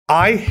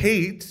I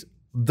hate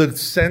the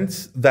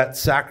sense that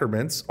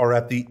sacraments are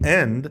at the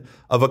end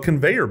of a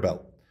conveyor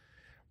belt.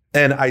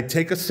 And I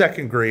take a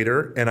second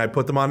grader and I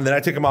put them on, and then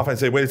I take them off and I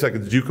say, wait a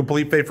second, did you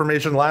complete faith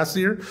formation last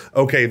year?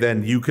 Okay,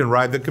 then you can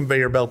ride the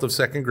conveyor belt of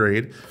second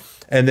grade.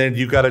 And then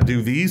you got to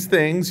do these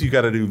things, you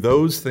got to do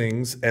those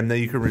things, and then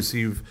you can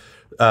receive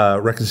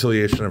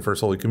reconciliation and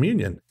First Holy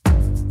Communion.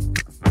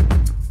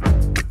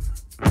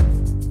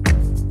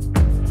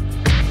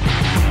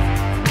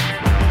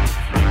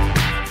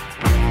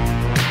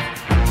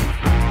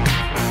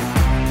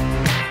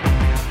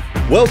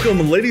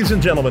 Welcome, ladies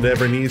and gentlemen, to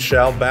Every Knee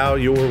Shall Bow,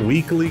 your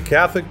weekly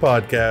Catholic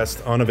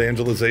podcast on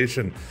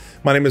evangelization.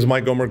 My name is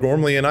Mike Gomer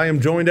Gormley, and I am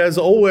joined, as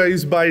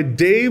always, by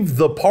Dave,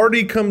 the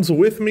party comes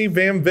with me,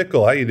 Van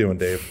Vickle. How you doing,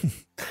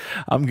 Dave?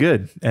 I'm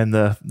good, and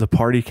the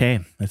party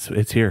came.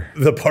 It's here.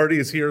 The party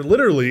is here.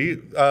 Literally,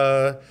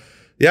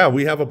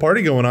 we have a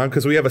party going on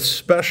because we have a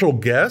special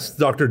guest,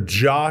 Dr.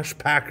 Josh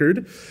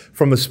Packard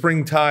from the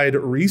Springtide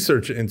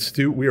Research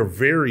Institute. We are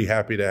very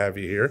happy to have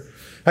you here.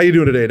 How you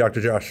doing today,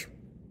 Dr. Josh?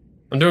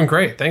 I'm doing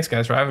great. Thanks,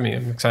 guys, for having me.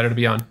 I'm excited to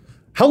be on.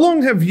 How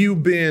long have you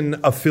been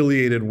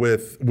affiliated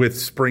with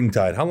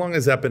Springtide? How long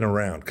has that been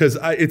around? Because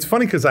it's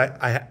funny because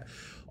I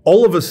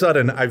all of a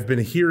sudden I've been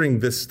hearing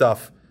this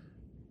stuff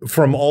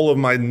from all of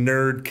my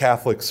nerd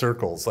Catholic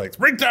circles, like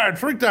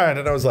Springtide,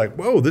 and I was like,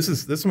 whoa,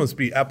 this must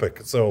be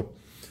epic. So,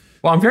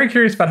 well, I'm very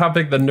curious about how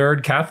big the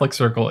nerd Catholic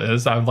circle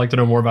is. I'd like to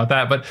know more about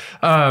that. But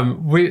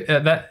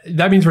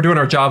that means we're doing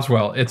our jobs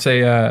well. It's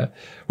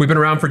we've been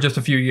around for just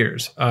a few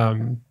years.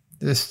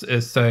 This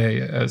is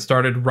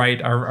started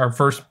right. Our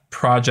first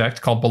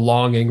project called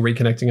Belonging,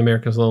 Reconnecting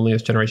America's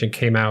Loneliest Generation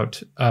came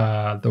out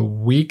the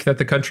week that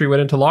the country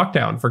went into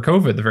lockdown for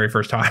COVID the very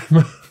first time,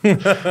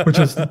 which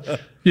is,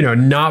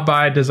 not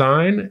by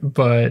design,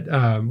 but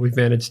we've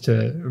managed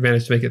to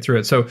make it through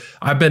it. So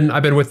I've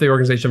been with the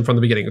organization from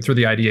the beginning through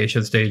the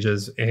ideation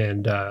stages,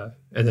 and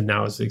then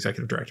now as the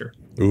executive director.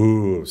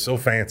 Ooh, so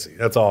fancy!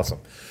 That's awesome.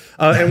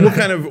 And what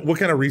kind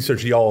of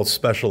research y'all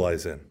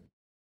specialize in?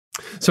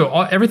 So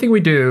everything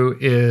we do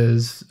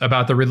is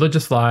about the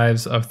religious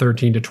lives of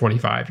 13 to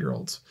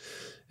 25-year-olds.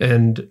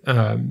 And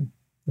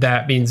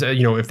that means,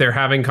 if they're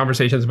having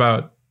conversations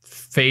about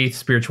faith,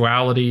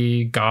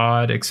 spirituality,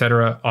 God,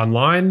 etc.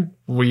 online,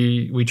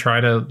 we try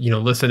to,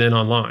 listen in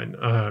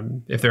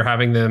online. If they're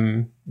having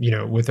them,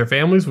 with their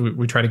families,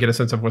 we try to get a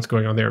sense of what's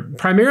going on there.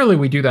 Primarily,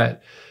 we do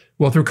that.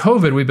 Well, through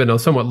COVID, we've been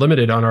somewhat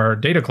limited on our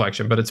data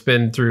collection, but it's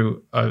been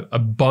through a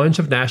bunch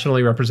of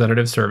nationally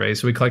representative surveys.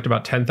 So we collect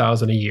about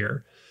 10,000 a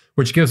year,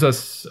 which gives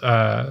us,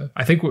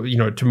 I think,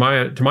 to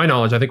my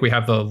knowledge, I think we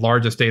have the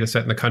largest data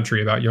set in the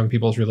country about young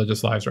people's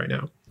religious lives right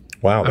now.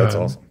 Wow, that's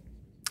awesome.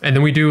 And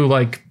then we do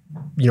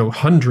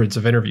hundreds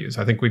of interviews.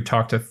 I think we've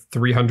talked to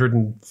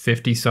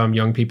 350 some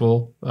young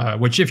people,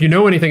 which if you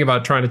know anything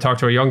about trying to talk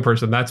to a young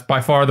person, that's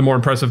by far the more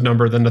impressive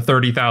number than the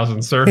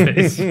 30,000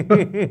 surveys.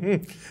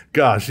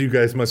 Gosh, you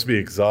guys must be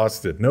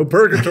exhausted. No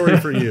purgatory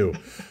for you.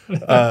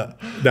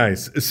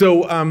 Nice.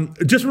 So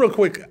just real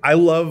quick, I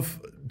love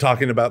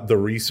talking about the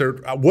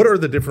research. What are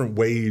the different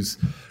ways?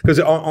 Because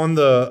on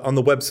the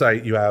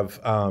website you have,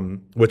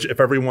 which if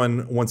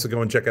everyone wants to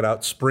go and check it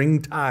out,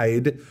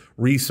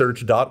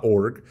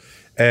 springtideresearch.org.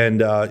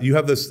 And you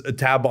have this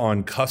tab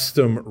on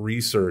custom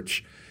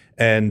research.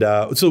 And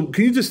so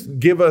can you just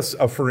give us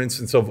for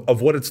instance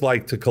of what it's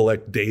like to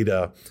collect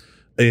data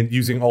and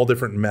using all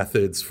different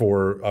methods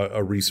for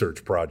a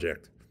research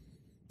project?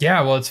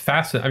 Yeah, well, it's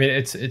fascinating. I mean,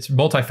 it's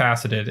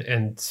multifaceted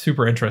and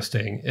super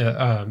interesting.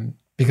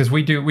 Because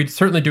we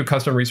certainly do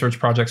custom research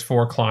projects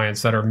for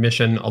clients that are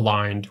mission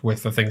aligned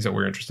with the things that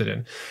we're interested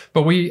in.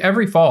 But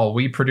every fall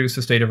we produce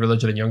a State of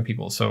Religion and Young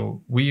People.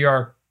 So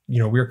we're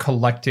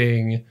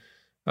collecting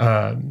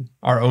our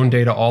own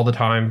data all the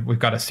time. We've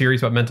got a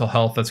series about mental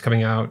health that's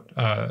coming out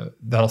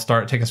that'll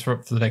take us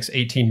for the next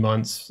 18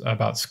 months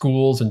about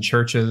schools and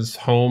churches,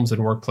 homes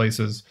and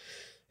workplaces,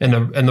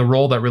 and the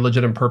role that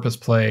religion and purpose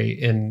play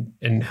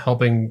in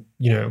helping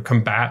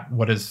combat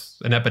what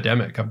is an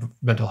epidemic of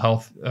mental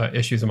health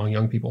issues among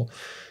young people.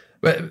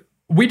 But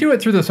we do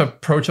it through this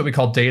approach that we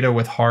call data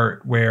with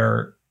heart,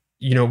 where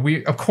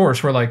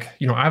we're like,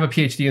 I have a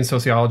PhD in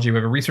sociology. We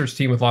have a research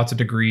team with lots of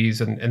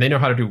degrees, and they know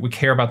how to do it. We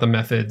care about the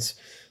methods,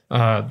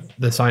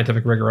 the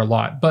scientific rigor a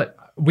lot, but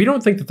we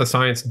don't think that the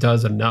science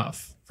does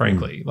enough.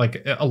 Frankly,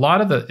 like a lot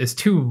of it's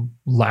too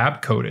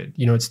lab coded.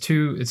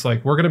 It's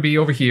like we're going to be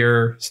over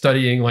here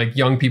studying like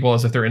young people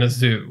as if they're in a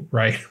zoo,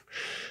 right?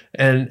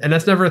 And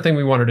that's never a thing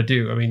we wanted to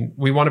do. I mean,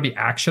 we want to be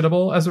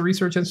actionable as a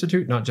research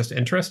institute, not just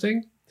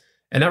interesting.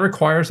 And that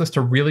requires us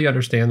to really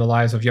understand the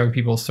lives of young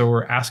people. So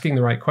we're asking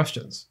the right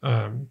questions.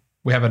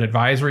 We have an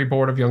advisory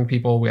board of young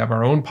people. We have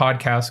our own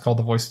podcast called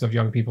The Voices of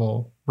Young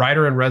People,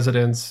 writer in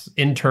residence,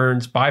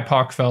 interns,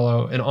 BIPOC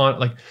fellow, and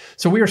on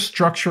so we are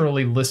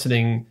structurally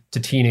listening to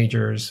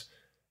teenagers,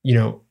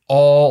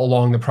 all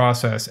along the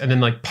process, and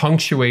then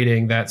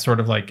punctuating that sort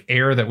of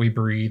air that we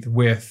breathe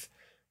with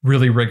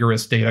really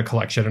rigorous data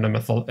collection in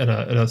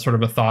a sort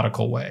of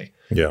methodical way.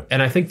 Yeah.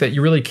 And I think that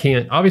you really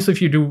can't, obviously,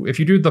 if you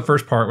do the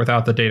first part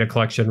without the data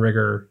collection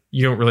rigor,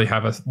 you don't really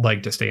have a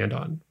leg to stand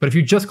on. But if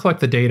you just collect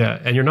the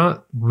data and you're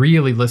not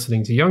really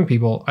listening to young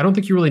people, I don't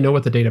think you really know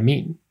what the data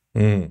mean.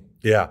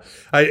 Yeah.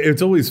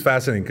 It's always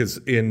fascinating because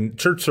in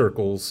church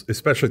circles,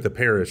 especially at the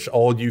parish,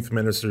 all youth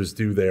ministers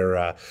do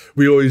their,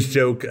 we always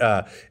joke,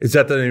 is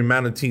that the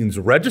amount of teens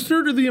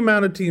registered or the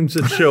amount of teams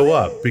that show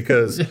up?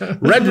 Because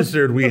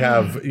registered, we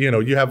have,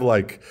 you have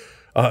like,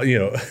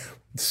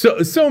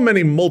 so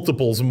many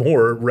multiples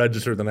more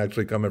registered than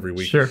actually come every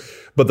week. Sure.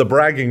 But the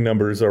bragging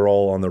numbers are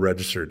all on the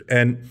registered.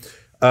 And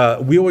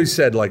we always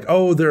said like,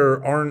 oh,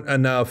 there aren't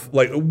enough,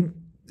 like,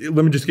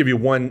 let me just give you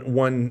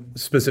one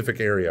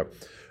specific area.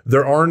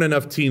 There aren't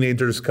enough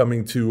teenagers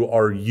coming to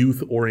our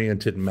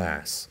youth-oriented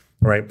mass,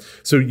 right?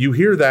 So you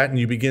hear that and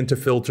you begin to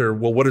filter,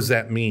 well, what does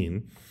that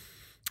mean?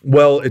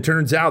 Well, it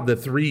turns out that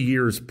 3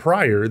 years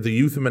prior, the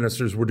youth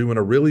ministers were doing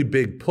a really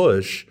big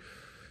push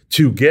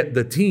to get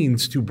the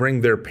teens to bring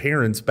their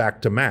parents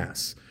back to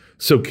mass.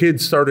 So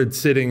kids started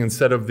sitting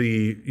instead of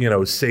the,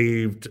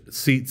 saved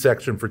seat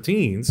section for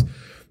teens.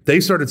 They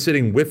started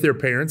sitting with their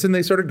parents and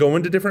they started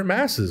going to different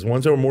masses,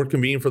 ones that were more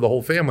convenient for the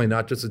whole family,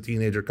 not just a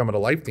teenager coming to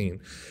Life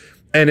Teen.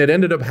 And it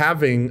ended up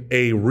having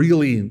a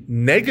really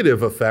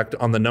negative effect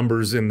on the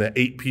numbers in the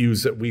 8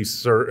 pews that we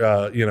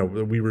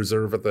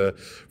reserve at the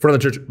front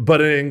of the church,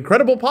 but an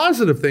incredible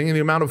positive thing in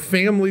the amount of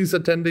families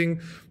attending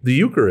the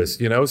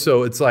Eucharist.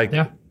 So it's like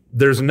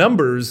there's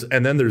numbers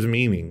and then there's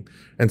meaning,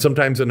 and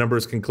sometimes the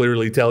numbers can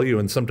clearly tell you,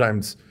 and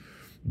sometimes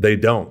they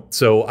don't.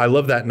 So I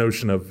love that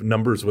notion of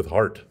numbers with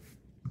heart.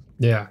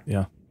 Yeah.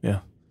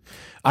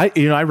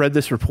 I read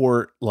this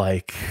report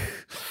like.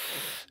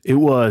 It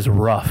was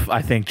rough,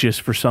 I think, just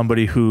for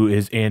somebody who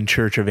is in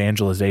church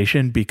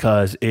evangelization,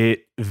 because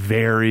it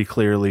very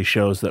clearly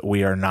shows that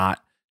we are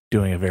not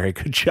doing a very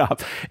good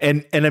job.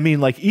 And I mean,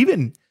 like,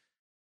 even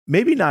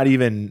maybe not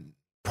even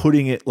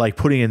putting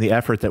in the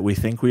effort that we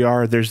think we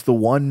are. There's the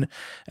one,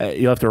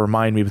 you'll have to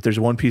remind me, but there's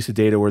one piece of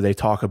data where they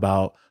talk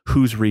about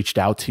who's reached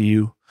out to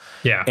you.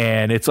 Yeah.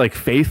 And it's like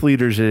faith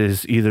leaders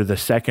is either the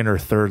second or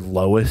third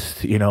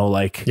lowest,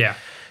 Yeah.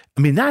 I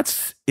mean,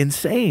 that's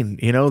insane,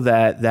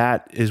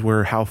 that is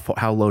where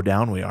how low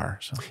down we are.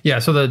 So. Yeah.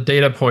 So the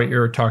data point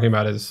you're talking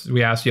about is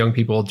we asked young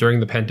people during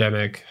the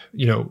pandemic,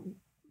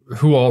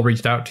 who all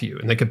reached out to you,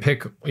 and they could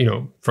pick,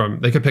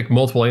 they could pick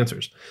multiple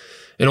answers.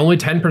 And only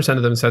 10%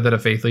 of them said that a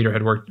faith leader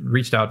had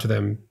reached out to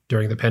them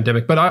during the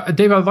pandemic. But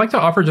Dave, I'd like to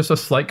offer just a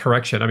slight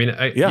correction. I mean,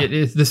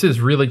 this is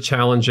really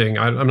challenging.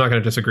 I'm not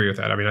going to disagree with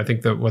that. I mean, I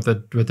think that what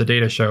the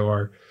data show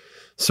are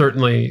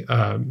certainly,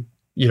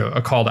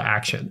 a call to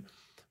action.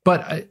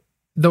 But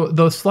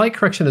the slight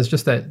correction is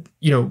just that,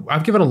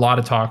 I've given a lot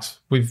of talks.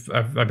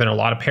 I've been in a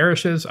lot of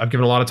parishes. I've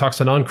given a lot of talks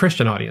to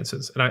non-Christian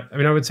audiences.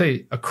 And I would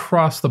say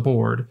across the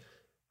board,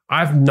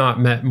 I've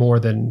not met more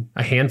than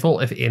a handful,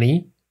 if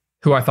any,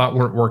 who I thought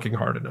weren't working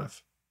hard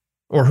enough,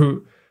 or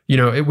who,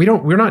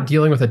 we're not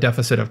dealing with a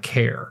deficit of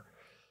care.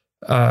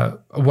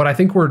 What I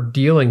think we're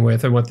dealing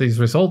with, and what these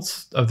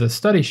results of the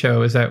study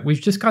show, is that we've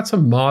just got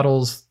some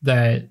models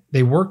that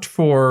they worked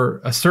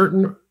for a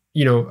certain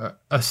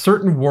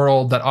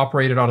world that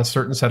operated on a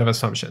certain set of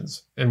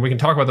assumptions. And we can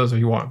talk about those if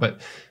you want,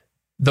 but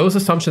those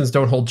assumptions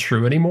don't hold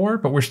true anymore,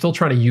 but we're still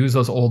trying to use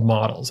those old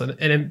models. And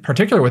in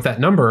particular with that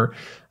number,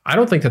 I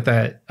don't think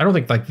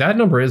that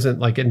number isn't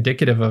like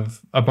indicative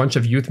of a bunch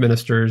of youth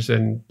ministers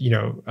and,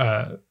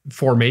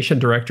 formation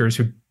directors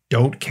who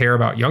don't care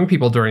about young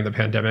people during the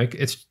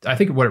pandemic. I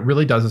think what it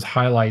really does is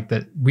highlight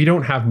that we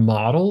don't have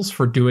models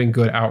for doing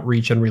good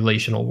outreach and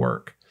relational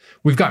work.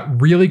 We've got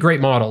really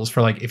great models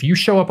for, like, if you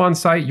show up on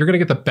site, you're going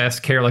to get the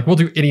best care. Like, we'll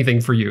do anything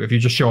for you if you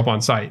just show up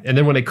on site. And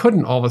then when they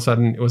couldn't, all of a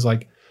sudden it was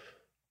like,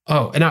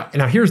 oh, and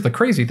now here's the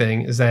crazy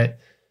thing is that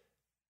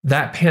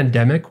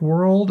pandemic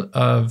world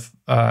of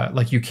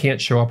like, you can't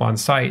show up on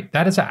site,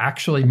 that is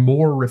actually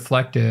more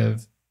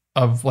reflective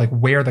of like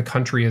where the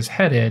country is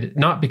headed,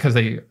 not because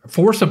they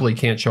forcibly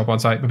can't show up on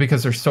site, but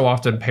because there's so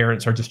often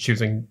parents are just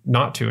choosing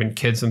not to, and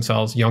kids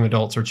themselves, young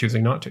adults, are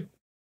choosing not to.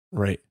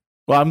 Right.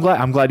 Well,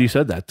 I'm glad you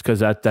said that, because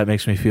that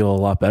makes me feel a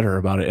lot better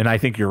about it. And I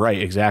think you're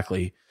right.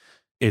 Exactly.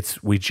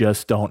 We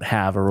just don't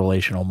have a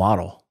relational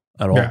model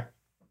at all.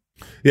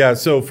 Yeah.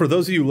 So for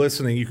those of you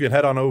listening, you can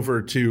head on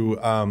over to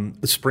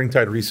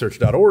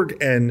springtideresearch.org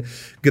and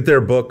get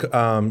their book.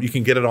 You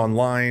can get it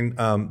online.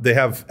 They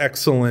have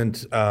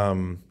excellent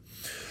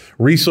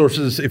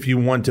resources if you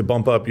want to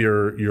bump up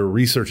your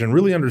research and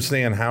really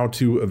understand how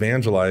to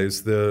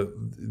evangelize the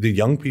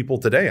young people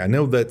today. I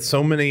know that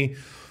so many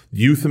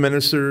youth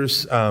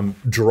ministers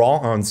draw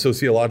on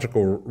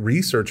sociological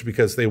research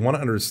because they want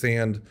to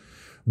understand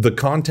the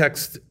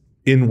context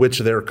in which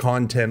their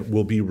content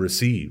will be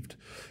received.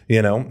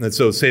 And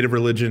so State of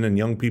Religion and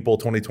Young People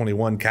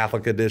 2021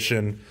 Catholic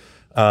edition,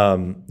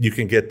 you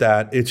can get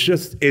that. It's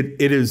just,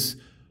 it is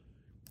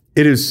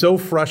so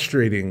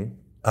frustrating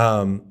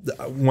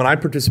when I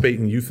participate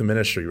in youth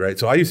ministry, right?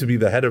 So I used to be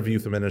the head of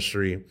youth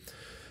ministry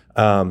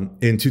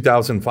In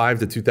 2005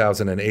 to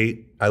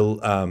 2008,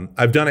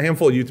 I've done a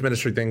handful of youth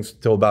ministry things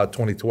till about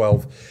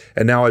 2012,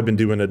 and now I've been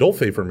doing adult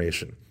faith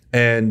formation.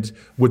 And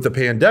with the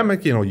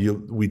pandemic,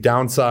 we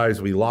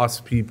downsized, we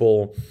lost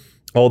people,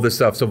 all this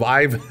stuff. So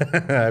I've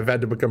I've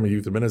had to become a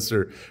youth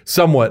minister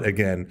somewhat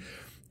again.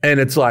 And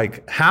it's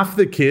like half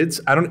the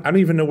kids, I don't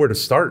even know where to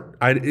start.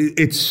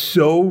 It's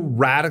so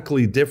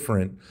radically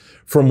different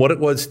from what it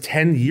was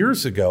 10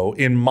 years ago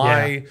in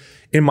my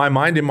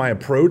mind, in my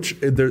approach.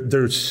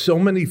 There's so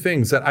many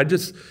things that I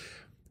just,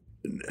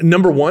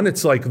 number one,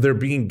 it's like they're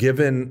being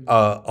given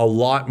a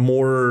lot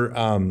more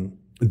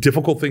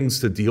difficult things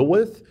to deal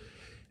with.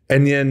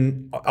 And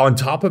then on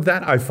top of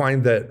that, I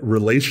find that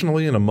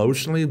relationally and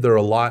emotionally, they're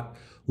a lot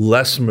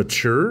less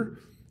mature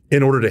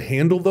in order to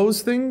handle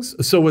those things.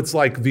 So it's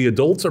like the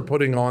adults are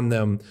putting on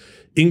them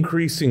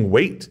increasing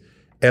weight.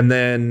 But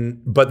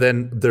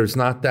then there's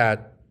not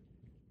that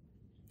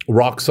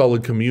rock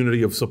solid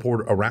community of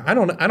support around. I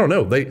don't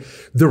know.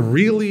 They're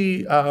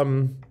really, I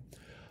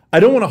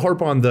don't want to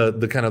harp on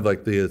the kind of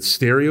like the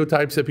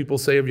stereotypes that people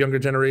say of younger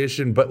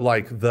generation, but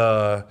like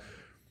the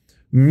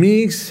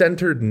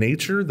me-centered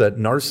nature, that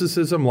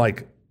narcissism,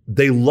 like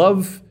they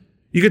love,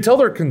 you can tell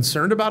they're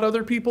concerned about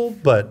other people,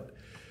 but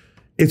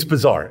it's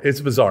bizarre.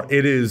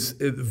 It is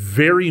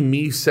very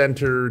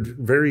me-centered,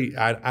 very,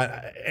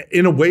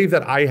 in a way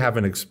that I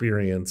haven't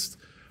experienced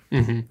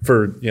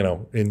for,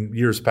 in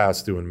years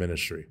past doing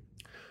ministry.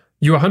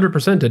 You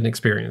 100% didn't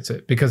experience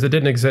it because it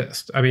didn't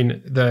exist. I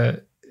mean,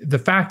 the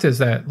fact is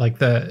that like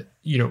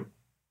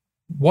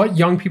what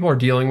young people are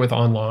dealing with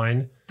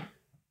online,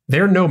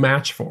 they're no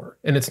match for.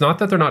 And it's not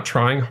that they're not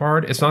trying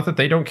hard. It's not that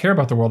they don't care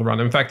about the world around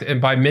them. In fact, and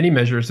by many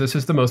measures, this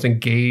is the most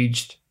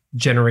engaged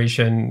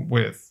generation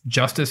with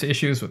justice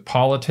issues, with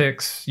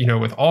politics,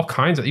 with all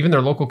kinds of, even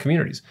their local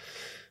communities.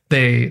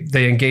 They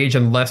engage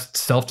in less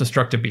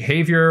self-destructive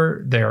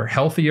behavior. They're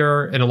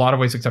healthier in a lot of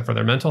ways, except for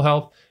their mental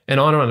health, and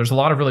on and on. There's a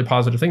lot of really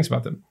positive things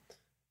about them.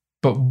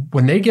 But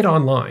when they get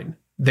online,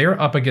 they're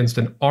up against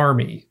an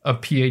army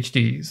of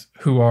PhDs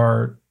who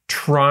are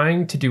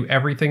trying to do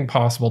everything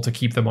possible to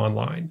keep them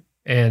online.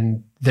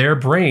 And their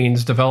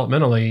brains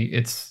developmentally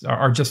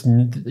are just, a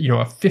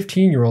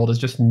 15-year-old is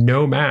just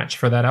no match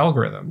for that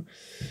algorithm.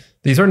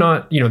 These are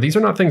not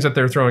things that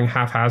they're throwing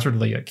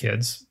haphazardly at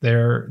kids.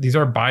 These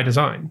are by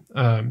design.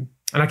 And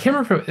I can't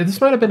remember,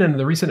 this might have been in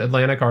the recent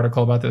Atlantic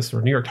article about this,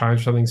 or New York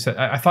Times or something.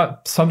 I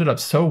thought summed it up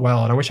so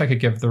well, and I wish I could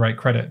give the right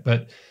credit,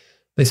 but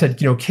they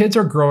said, kids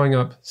are growing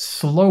up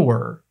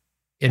slower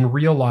in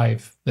real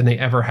life than they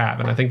ever have.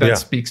 And I think that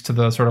speaks to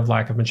the sort of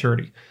lack of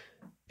maturity.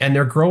 And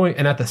they're growing,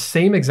 and at the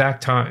same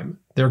exact time,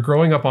 they're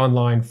growing up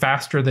online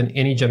faster than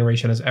any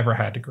generation has ever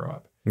had to grow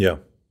up. Yeah.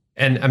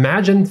 And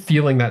imagine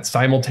feeling that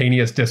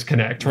simultaneous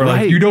disconnect where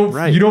like you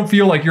don't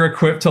feel like you're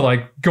equipped to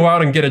like go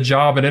out and get a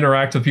job and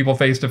interact with people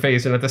face to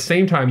face. And at the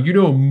same time, you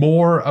know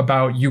more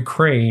about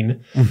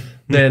Ukraine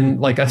than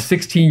like a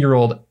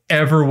 16-year-old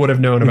ever would have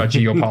known about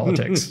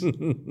geopolitics.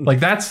 Like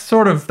that's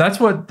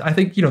what I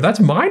think, that's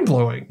mind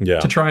blowing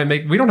to try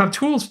and we don't have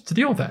tools to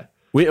deal with that.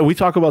 We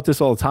talk about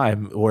this all the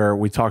time, where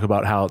we talk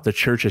about how the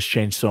church has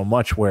changed so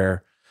much,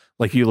 where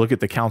like you look at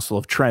the Council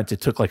of Trent,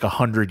 it took like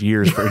 100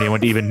 years for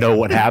anyone to even know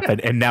what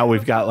happened. And now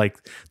we've got like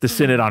the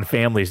Synod on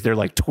Families. They're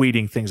like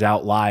tweeting things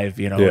out live,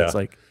 It's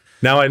like,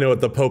 now I know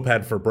what the Pope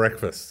had for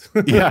breakfast.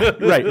 Yeah,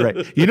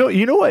 right. You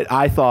know what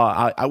I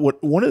thought,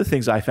 one of the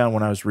things I found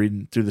when I was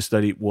reading through the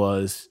study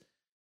was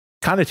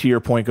kind of to your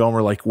point,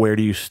 Gomer, like where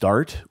do you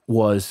start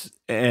was,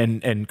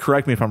 and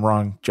correct me if I'm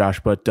wrong, Josh,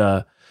 but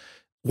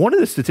one of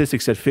the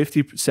statistics said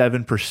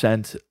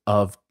 57%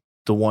 of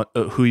the one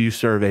who you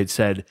surveyed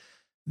said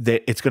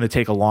that it's going to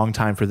take a long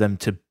time for them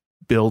to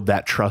build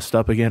that trust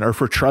up again, or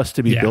for trust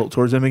to be built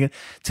towards them again.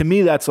 To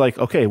me, that's like,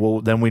 okay,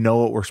 well, then we know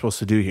what we're supposed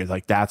to do here.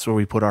 Like that's where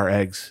we put our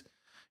eggs.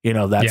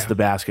 That's the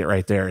basket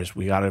right there, is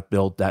we got to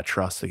build that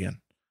trust again.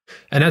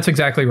 And that's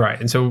exactly right.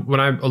 And so when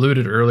I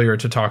alluded earlier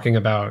to talking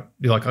about,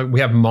 like, we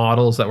have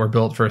models that were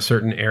built for a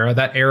certain era,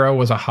 that era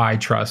was a high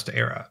trust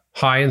era,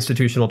 high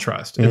institutional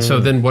trust. And so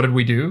then what did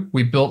we do?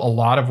 We built a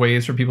lot of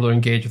ways for people to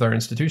engage with our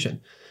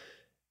institution.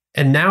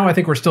 And now I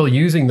think we're still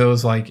using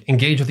those like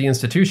engage with the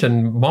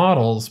institution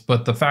models,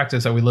 but the fact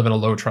is that we live in a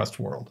low trust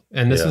world.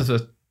 And this is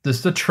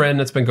a trend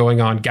that's been going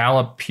on.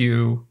 Gallup,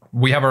 Pew,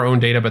 we have our own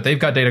data, but they've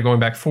got data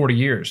going back 50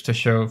 years to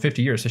show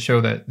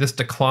that this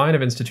decline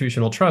of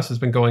institutional trust has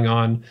been going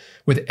on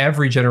with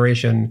every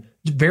generation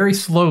very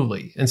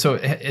slowly. And so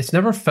it's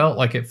never felt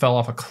like it fell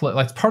off a cliff.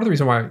 That's part of the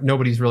reason why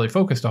nobody's really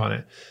focused on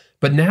it.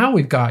 But now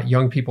we've got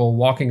young people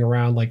walking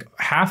around, like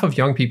half of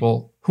young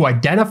people who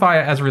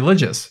identify as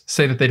religious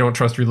say that they don't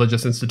trust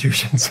religious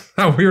institutions.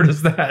 How weird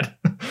is that?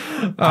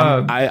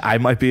 I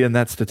might be in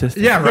that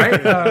statistic. Yeah,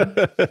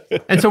 right.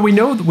 And so we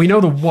know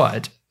the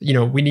what.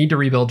 We need to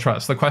rebuild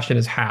trust. The question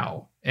is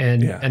how,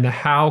 and the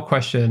how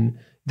question.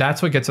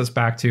 That's what gets us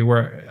back to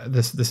where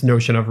this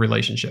notion of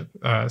relationship.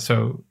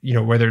 So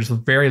where there's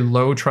very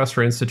low trust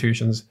for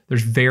institutions,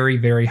 there's very,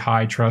 very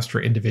high trust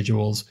for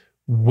individuals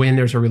when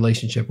there's a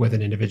relationship with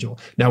an individual.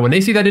 Now, when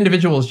they see that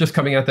individual is just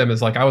coming at them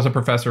as like, I was a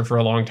professor for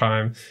a long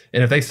time,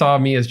 and if they saw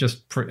me as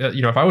just,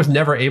 if I was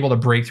never able to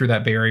break through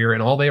that barrier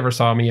and all they ever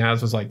saw me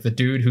as was like the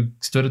dude who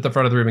stood at the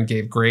front of the room and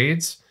gave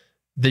grades,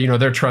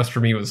 their trust for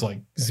me was like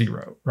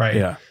zero, right?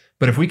 Yeah.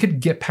 But if we could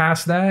get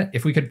past that,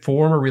 if we could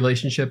form a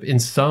relationship in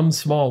some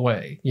small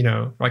way,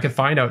 if I could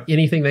find out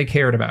anything they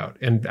cared about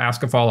and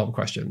ask a follow-up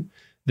question,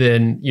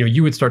 then,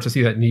 you would start to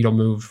see that needle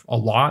move a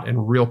lot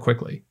and real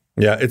quickly.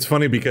 Yeah, it's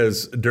funny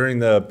because during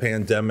the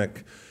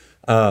pandemic,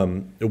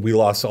 we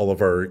lost all of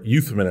our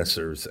youth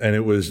ministers, and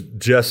it was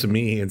just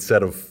me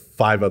instead of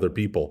 5 other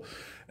people.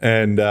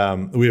 And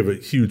we have a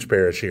huge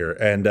parish here.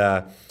 And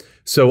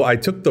so I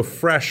took the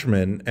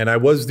freshmen, and I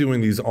was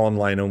doing these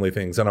online only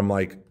things. And I'm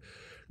like,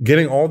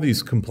 getting all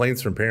these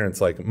complaints from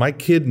parents, like, my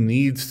kid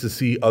needs to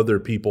see other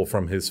people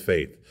from his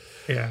faith.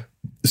 Yeah.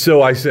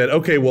 So I said,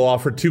 okay, we'll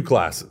offer 2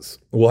 classes.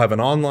 We'll have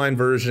an online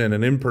version and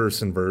an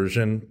in-person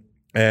version.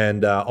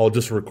 And I'll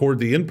just record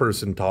the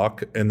in-person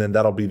talk, and then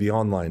that'll be the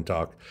online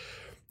talk.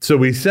 So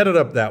we set it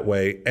up that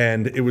way,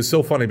 and it was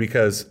so funny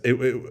because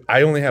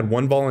I only had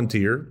 1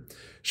 volunteer.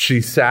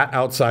 She sat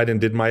outside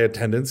and did my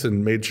attendance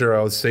and made sure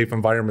I was safe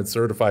environment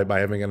certified by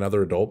having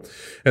another adult.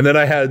 And then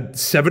I had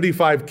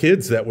 75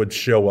 kids that would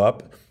show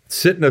up,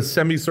 sit in a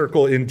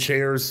semicircle in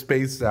chairs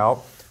spaced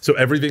out. So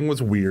everything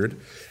was weird.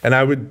 And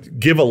I would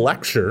give a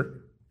lecture,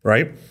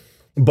 right?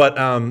 But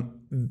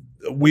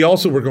we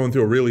also were going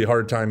through a really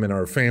hard time in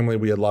our family.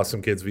 We had lost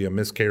some kids via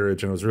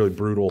miscarriage, and it was really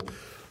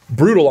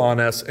brutal on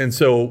us. And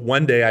so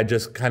one day I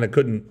just kind of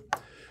couldn't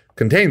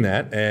contain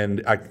that,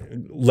 and I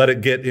let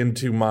it get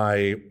into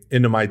my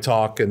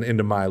talk and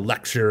into my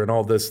lecture and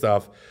all this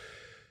stuff.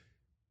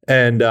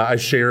 And I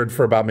shared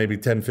for about maybe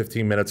 10,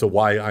 15 minutes of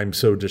why I'm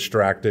so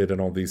distracted and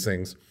all these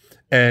things.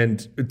 And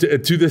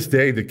to this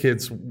day, the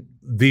kids,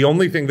 the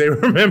only thing they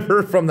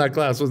remember from that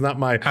class was not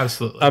my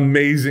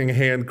amazing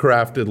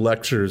handcrafted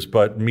lectures,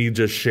 but me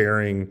just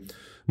sharing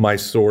my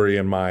story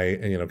and my,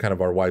 kind of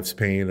our wife's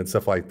pain and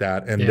stuff like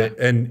that. And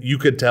and you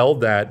could tell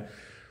that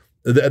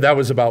that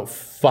was about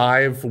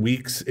 5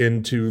 weeks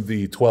into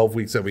the 12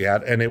 weeks that we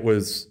had. And it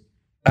was,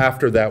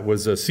 after that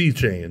was a sea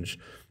change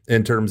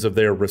in terms of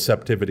their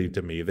receptivity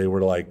to me. They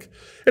were like,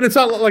 and it's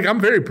not like I'm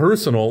very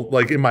personal,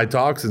 like in my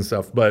talks and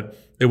stuff, but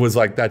it was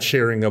like that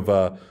sharing of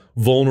a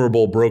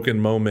vulnerable, broken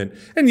moment.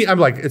 And I'm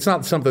like, it's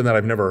not something that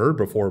I've never heard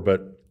before,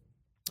 but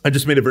I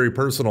just made it very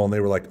personal. And they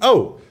were like,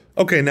 oh,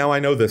 okay, now I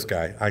know this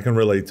guy. I can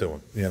relate to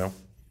him,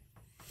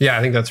 Yeah,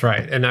 I think that's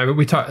right. And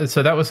we talked.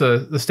 So that was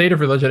the State of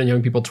Religion in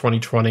Young People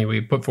 2020.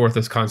 We put forth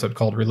this concept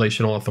called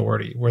relational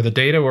authority, where the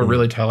data were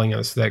really telling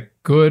us that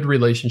good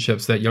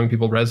relationships that young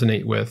people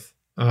resonate with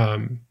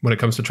when it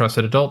comes to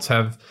trusted adults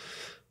have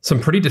some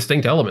pretty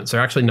distinct elements.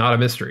 They're actually not a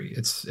mystery.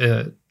 It's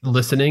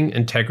listening,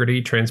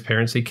 integrity,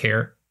 transparency,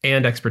 care,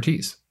 and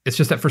expertise. It's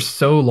just that for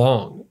so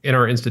long in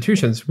our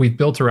institutions, we've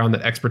built around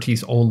that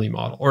expertise only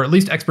model, or at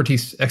least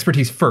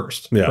expertise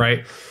first,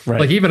 right?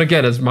 Like even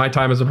again, as my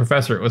time as a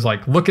professor, it was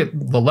like, look at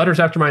the letters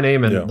after my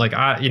name, and like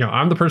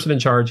I'm the person in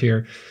charge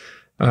here.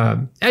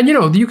 And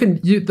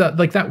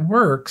that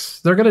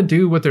works. They're going to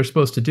do what they're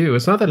supposed to do.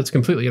 It's not that it's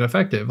completely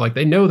ineffective. Like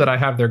they know that I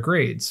have their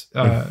grades,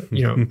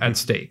 at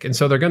stake, and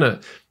so they're going to.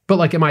 But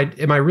like, am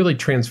I really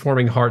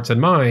transforming hearts and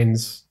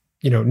minds?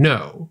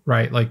 No,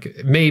 right? Like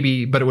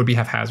maybe, but it would be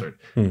haphazard.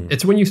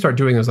 It's when you start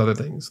doing those other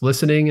things: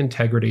 listening,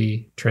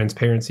 integrity,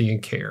 transparency,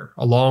 and care,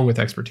 along with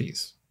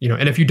expertise.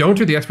 And if you don't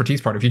do the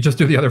expertise part, if you just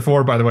do the other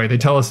 4, by the way, they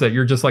tell us that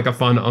you're just like a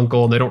fun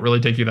uncle and they don't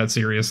really take you that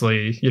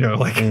seriously. They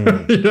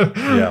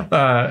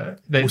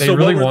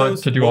really want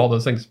to do all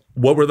those things.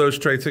 What were those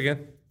traits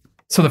again?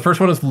 So the first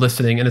one is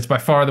listening, and it's by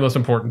far the most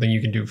important thing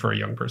you can do for a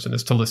young person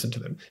is to listen to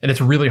them. And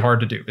it's really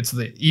hard to do. It's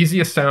the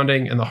easiest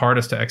sounding and the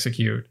hardest to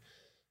execute.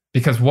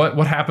 Because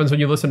what happens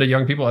when you listen to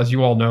young people, as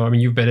you all know, I mean,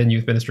 you've been in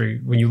youth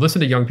ministry. When you listen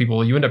to young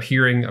people, you end up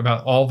hearing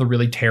about all the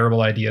really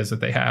terrible ideas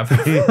that they have,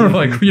 or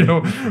like,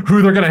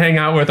 who they're going to hang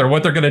out with, or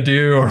what they're going to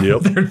do, or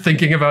what they're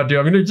thinking about doing.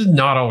 I mean, they're just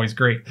not always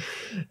great.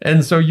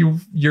 And so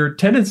your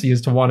tendency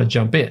is to want to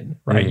jump in,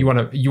 right? You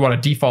want to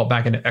default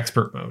back into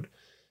expert mode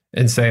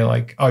and say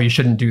like, oh, you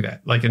shouldn't do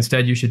that. Like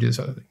instead you should do this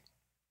other thing.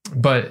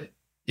 But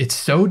it's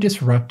so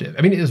disruptive.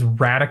 I mean, it is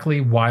radically,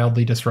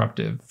 wildly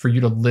disruptive for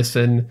you to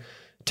listen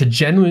to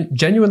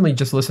genuinely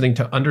just listening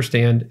to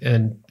understand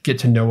and get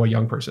to know a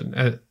young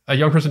person. A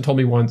young person told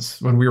me once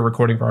when we were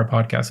recording for our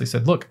podcast, they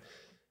said, look,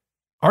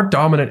 our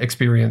dominant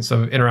experience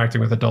of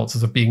interacting with adults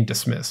is of being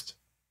dismissed.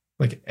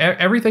 Like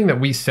everything that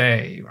we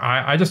say,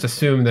 I just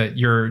assume that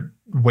you're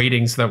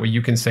waiting so that way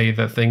you can say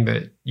the thing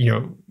that,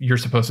 you're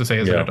supposed to say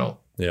as an adult.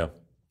 Yeah.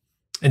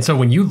 And so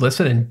when you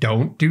listen and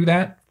don't do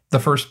that, the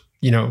first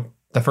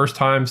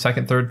time,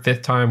 second, third,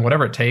 fifth time,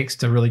 whatever it takes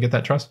to really get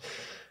that trust,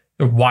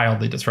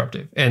 wildly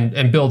disruptive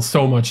and builds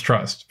so much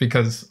trust.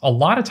 Because a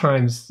lot of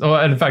times,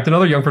 and in fact,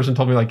 another young person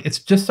told me like, it's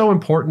just so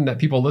important that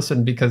people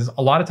listen, because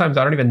a lot of times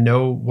I don't even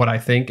know what I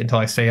think until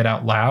I say it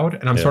out loud,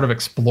 and I'm sort of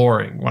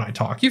exploring when I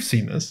talk. You've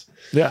seen this.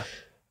 Yeah.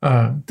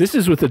 This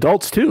is with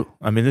adults too.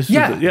 I mean, this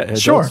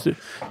is sure. too.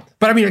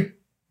 But I mean,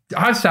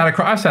 I've sat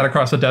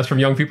across the desk from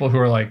young people who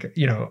are like,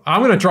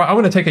 I'm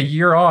going to take a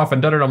year off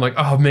and done it. I'm like,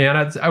 oh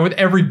man, with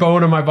every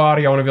bone in my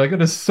body, I want to be like,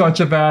 that is such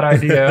a bad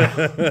idea.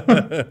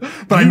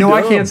 But I know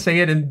I can't say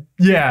it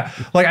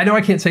I know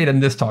I can't say it in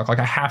this talk. Like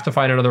I have to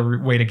find another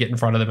way to get in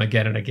front of them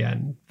again and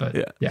again. But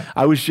yeah.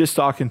 I was just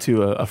talking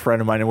to a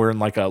friend of mine, and we're in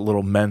like a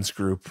little men's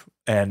group,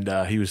 and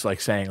he was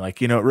like saying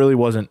like, it really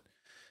wasn't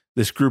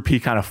this group he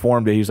kind of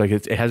formed. He was like,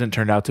 it hasn't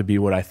turned out to be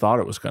what I thought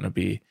it was going to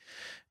be.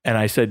 And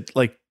I said,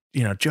 like,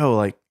 Joe,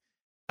 like,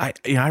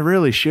 I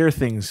rarely share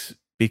things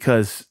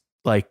because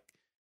like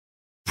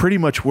pretty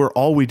much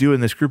all we do in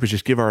this group is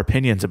just give our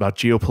opinions about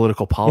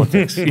geopolitical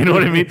politics. You know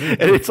what I mean?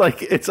 And it's like,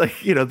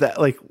 that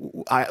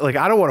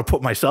I don't want to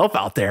put myself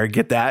out there and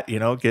get that,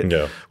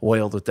 get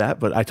oiled with that,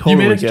 but I totally You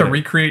managed to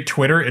recreate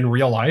Twitter in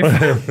real life.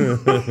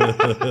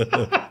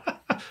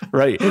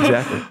 Right.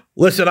 Exactly.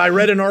 Listen, I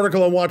read an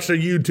article and watched a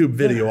YouTube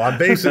video. I'm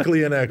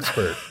basically an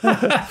expert.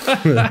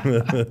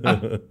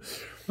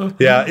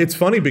 Yeah, it's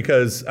funny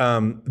because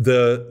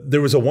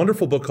there was a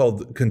wonderful book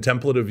called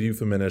Contemplative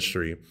Youth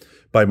Ministry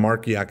by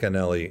Mark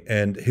Yaconelli,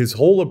 and his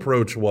whole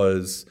approach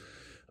was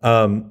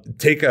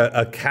take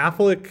a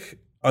Catholic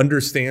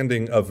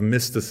understanding of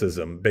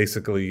mysticism,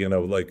 basically,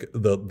 like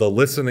the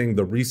listening,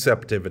 the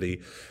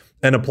receptivity,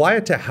 and apply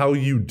it to how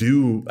you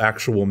do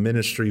actual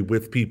ministry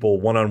with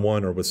people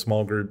one-on-one or with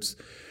small groups.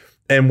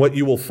 And what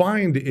you will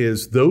find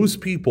is those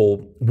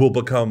people will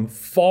become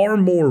far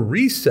more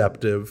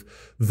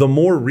receptive the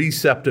more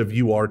receptive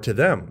you are to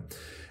them.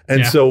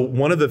 And so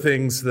one of the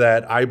things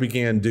that I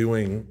began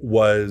doing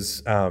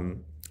was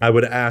I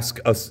would ask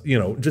us,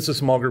 just a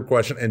small group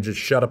question and just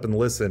shut up and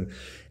listen.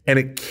 And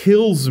it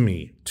kills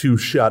me to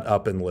shut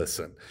up and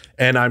listen.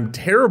 And I'm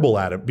terrible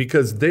at it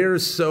because they're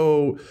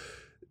so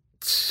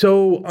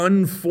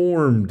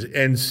unformed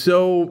and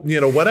so,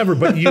 whatever.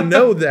 But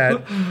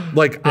that,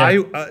 like,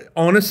 I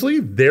honestly,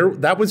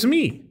 that was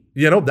me.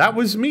 That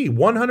was me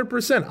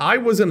 100%. I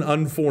was an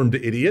unformed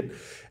idiot.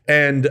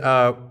 And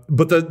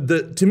but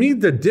to me,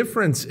 the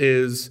difference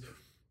is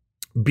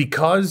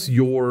because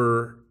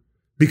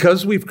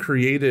we've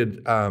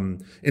created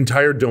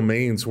entire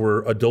domains where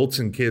adults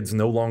and kids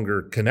no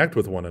longer connect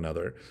with one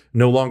another,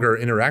 no longer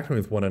interacting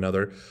with one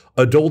another.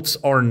 Adults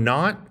are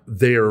not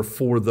there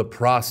for the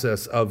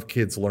process of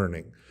kids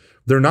learning.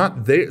 They're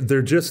not there.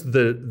 They're just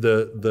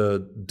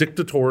the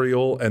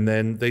dictatorial, and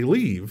then they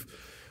leave.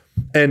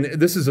 And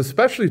this is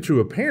especially true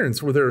of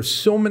parents, where there are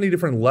so many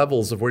different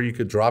levels of where you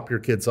could drop your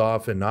kids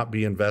off and not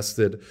be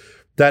invested,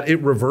 that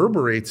it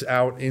reverberates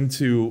out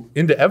into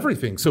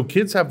everything. So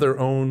kids have their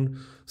own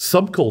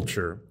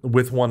subculture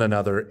with one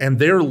another, and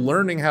they're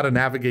learning how to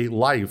navigate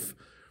life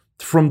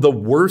from the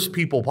worst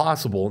people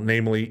possible,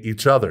 namely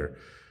each other.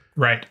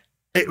 Right.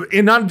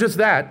 And not just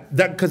that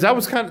because that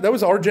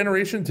was our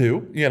generation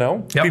too,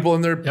 people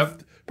in their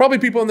probably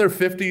people in their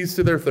 50s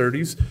to their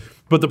 30s.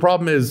 But the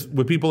problem is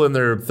with people in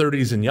their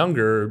 30s and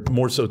younger,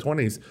 more so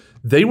 20s,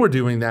 they were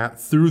doing that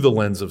through the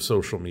lens of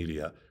social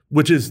media,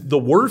 which is the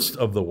worst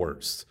of the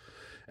worst.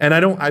 And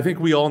I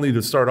think we all need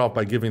to start off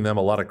by giving them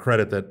a lot of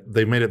credit that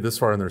they made it this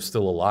far and they're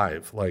still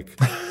alive. Like,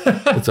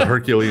 it's a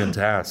Herculean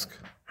task.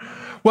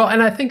 Well,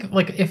 and I think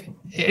like if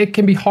it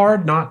can be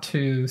hard not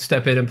to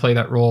step in and play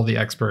that role of the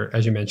expert,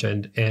 as you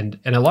mentioned, and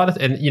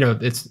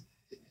it's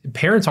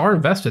parents are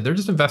invested. They're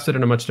just invested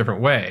in a much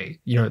different way.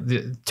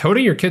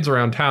 Toting your kids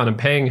around town and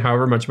paying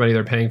however much money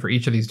they're paying for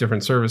each of these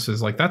different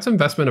services, like that's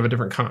investment of a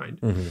different kind.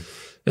 Mm-hmm.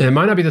 And it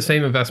might not be the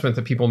same investment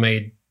that people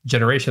made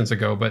generations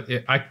ago, but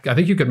I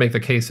think you could make the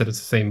case that it's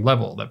the same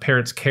level, that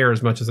parents care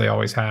as much as they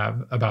always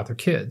have about their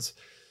kids.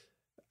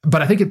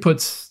 But I think it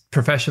puts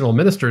professional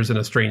ministers in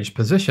a strange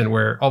position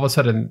where all of a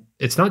sudden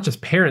it's not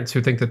just parents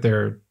who think that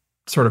they're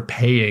sort of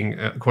paying,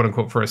 quote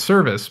unquote, for a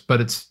service, but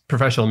it's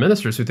professional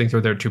ministers who think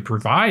they're there to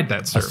provide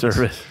that service. A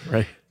service,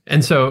 right.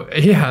 And so,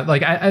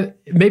 like I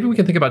maybe we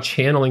can think about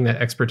channeling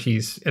that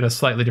expertise in a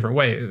slightly different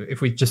way.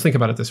 If we just think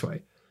about it this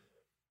way,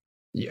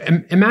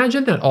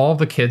 imagine that all of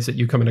the kids that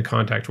you come into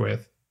contact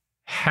with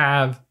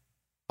have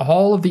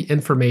all of the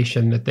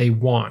information that they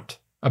want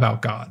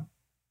about God.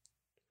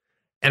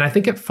 And I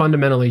think it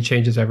fundamentally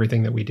changes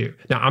everything that we do.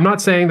 Now, I'm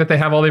not saying that they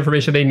have all the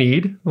information they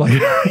need.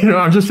 Like,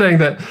 I'm just saying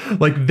that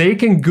like they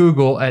can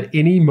Google at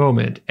any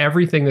moment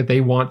everything that they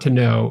want to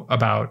know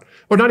about,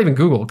 or not even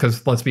Google,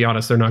 because let's be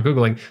honest, they're not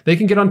Googling. They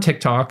can get on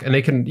TikTok and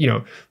they can,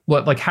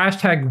 like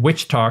hashtag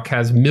witch talk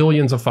has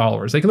millions of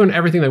followers. They can learn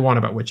everything they want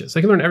about witches. They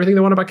can learn everything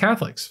they want about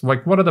Catholics.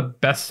 Like one of the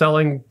best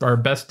selling or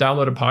best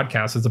downloaded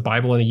podcasts is The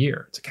Bible in a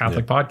Year. It's a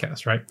Catholic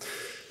podcast, right?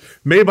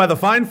 Made by the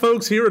fine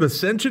folks here at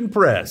Ascension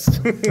Press.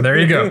 There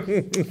you go.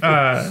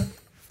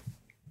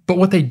 But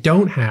what they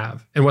don't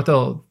have, and what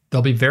they'll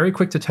be very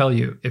quick to tell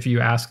you if you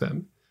ask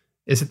them,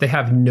 is that they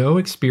have no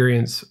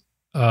experience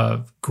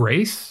of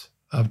grace,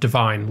 of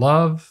divine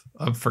love,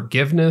 of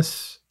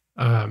forgiveness.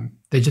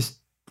 They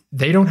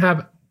don't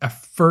have a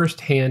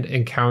firsthand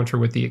encounter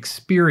with the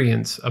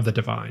experience of the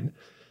divine.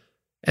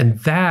 And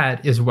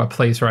that is what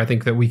place where I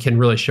think that we can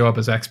really show up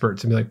as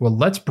experts and be like, well,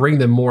 let's bring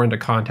them more into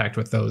contact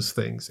with those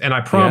things. And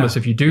I promise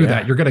if you do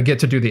that, you're going to get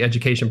to do the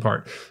education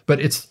part. But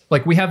it's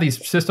like we have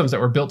these systems that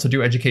were built to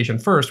do education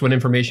first when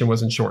information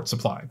was in short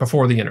supply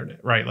before the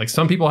internet, right? Like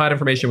some people had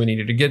information, we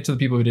needed to get to the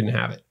people who didn't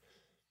have it.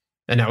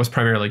 And that was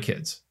primarily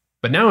kids.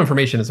 But now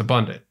information is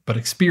abundant, but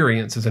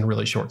experience is in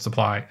really short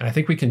supply. And I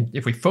think we can,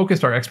 if we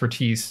focused our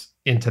expertise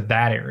into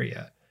that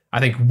area, I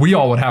think we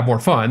all would have more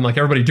fun. Like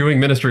everybody doing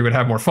ministry would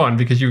have more fun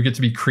because you would get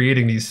to be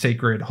creating these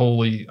sacred,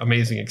 holy,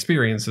 amazing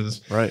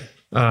experiences. Right.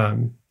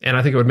 And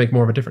I think it would make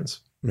more of a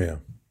difference. Yeah.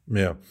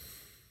 Yeah.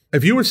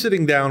 If you were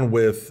sitting down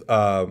with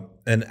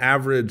an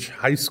average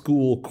high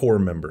school core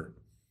member,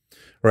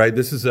 right?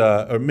 This is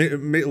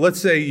let's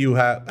say you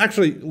have,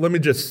 actually, let me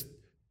just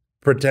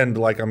pretend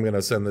like I'm going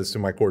to send this to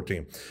my core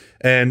team.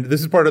 And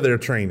this is part of their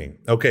training.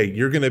 Okay.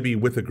 You're going to be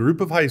with a group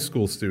of high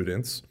school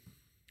students.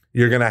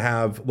 You're going to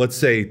have, let's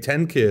say,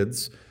 10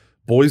 kids,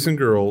 boys and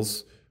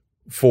girls,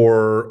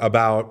 for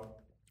about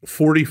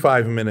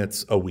 45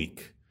 minutes a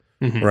week,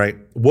 right?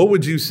 What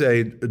would you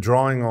say,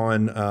 drawing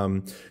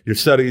on your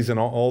studies and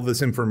all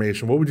this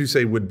information, what would you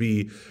say would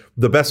be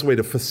the best way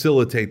to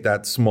facilitate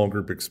that small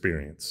group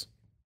experience?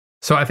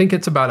 So I think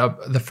it's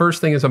about the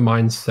first thing is a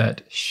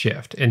mindset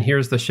shift. And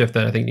here's the shift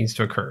that I think needs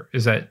to occur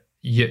is that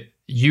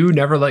you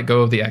never let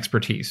go of the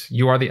expertise.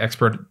 You are the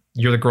expert.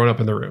 You're the grown-up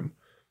in the room.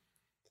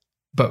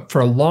 But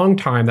for a long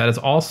time, that has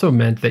also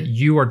meant that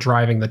you are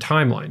driving the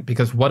timeline,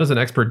 because what does an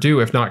expert do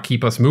if not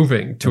keep us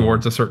moving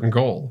towards a certain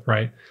goal,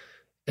 right?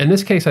 In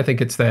this case, I think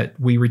it's that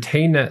we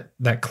retain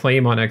that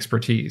claim on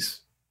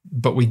expertise,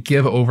 but we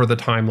give over the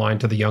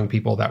timeline to the young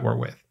people that we're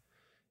with.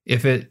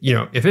 If it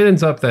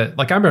ends up that,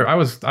 like, I remember I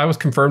was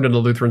confirmed in the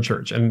Lutheran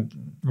church, and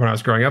when I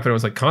was growing up, and it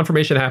was like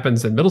confirmation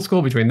happens in middle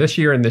school between this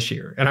year and this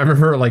year. And I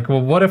remember like,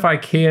 well, what if I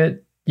can't,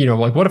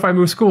 like, what if I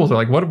move schools? Or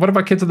like, what if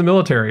my kid's in the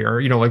military?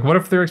 Or, like, what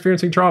if they're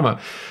experiencing trauma?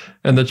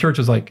 And the church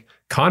was like,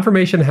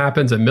 confirmation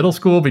happens in middle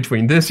school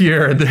between this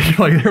year and this.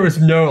 Like, there was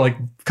no, like,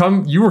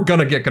 you were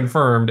going to get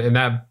confirmed in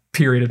that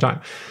period of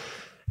time.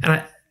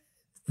 And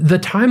the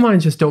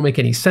timelines just don't make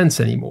any sense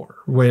anymore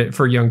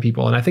for young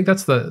people. And I think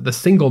that's the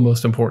single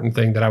most important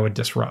thing that I would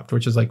disrupt,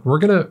 which is like, we're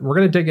going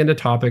to dig into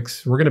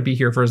topics. We're going to be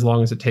here for as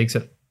long as it takes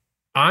it.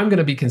 I'm going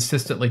to be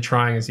consistently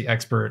trying as the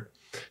expert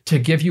to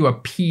give you a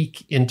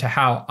peek into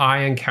how I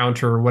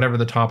encounter whatever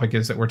the topic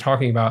is that we're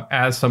talking about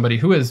as somebody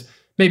who is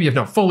maybe, if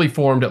not fully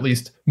formed, at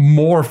least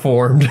more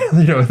formed,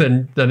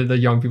 than the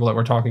young people that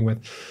we're talking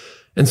with.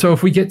 And so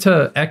if we get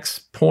to X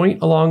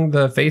point along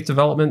the faith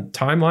development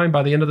timeline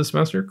by the end of the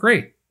semester,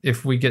 great.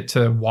 If we get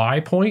to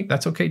Y point,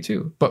 that's okay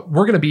too. But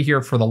we're going to be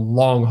here for the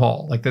long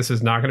haul. Like, this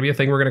is not going to be a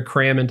thing we're going to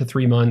cram into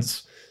 3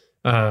 months.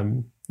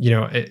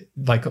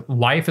 Like,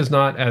 life is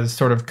not as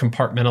sort of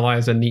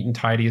compartmentalized and neat and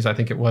tidy as I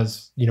think it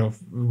was,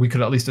 we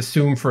could at least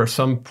assume for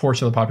some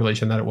portion of the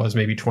population that it was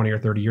maybe 20 or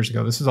 30 years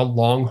ago. This is a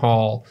long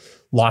haul,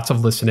 lots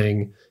of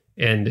listening.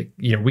 And,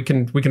 we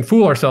can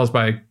fool ourselves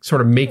by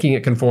sort of making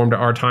it conform to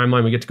our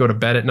timeline. We get to go to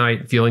bed at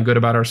night feeling good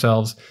about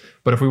ourselves.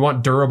 But if we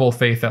want durable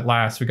faith that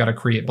lasts, we got to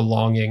create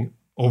belonging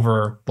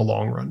over the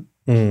long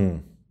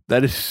run.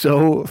 That is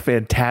so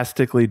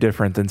fantastically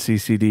different than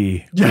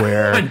CCD,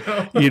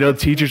 where,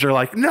 teachers are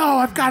like, no,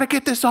 I've got to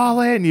get this all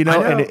in,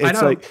 and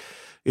it's like,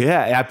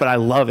 yeah, but I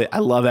love it. I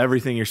love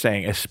everything you're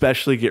saying,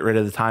 especially get rid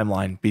of the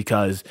timeline,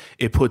 because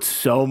it puts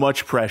so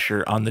much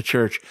pressure on the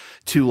church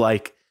to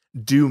like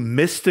do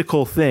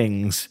mystical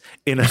things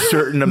in a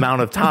certain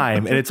amount of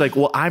time. And it's like,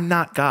 well, I'm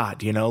not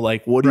God,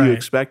 like, what are you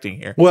expecting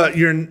here? Well,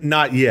 you're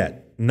not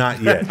yet,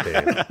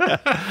 Dave.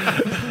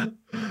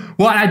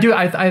 Well, I do.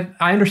 I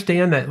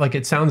understand that. Like,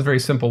 it sounds very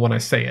simple when I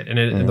say it,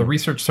 and the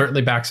research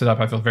certainly backs it up.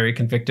 I feel very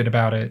convicted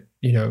about it,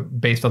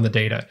 based on the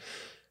data.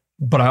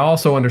 But I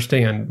also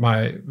understand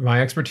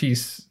my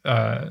expertise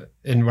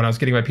in when I was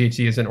getting my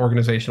PhD is in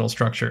organizational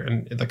structure,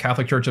 and the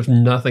Catholic Church is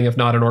nothing if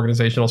not an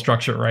organizational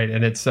structure, right?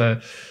 And it's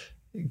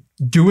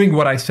doing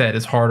what I said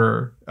is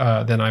harder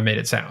than I made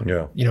it sound.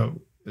 Yeah.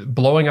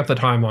 Blowing up the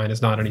timeline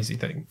is not an easy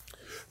thing.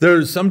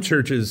 There's some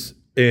churches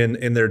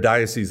in their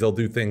diocese, they'll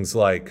do things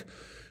like,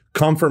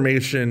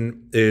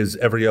 confirmation is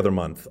every other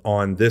month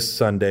on this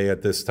Sunday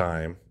at this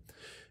time.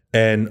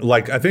 And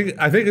like, I think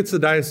it's the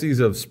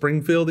Diocese of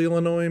Springfield,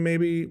 Illinois,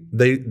 maybe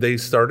they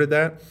started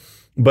that,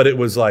 but it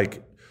was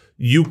like,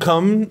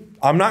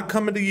 I'm not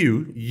coming to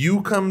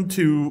you come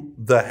to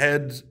the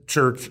head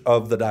church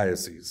of the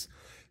diocese,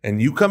 and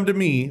you come to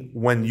me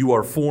when you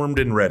are formed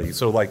and ready.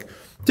 So like,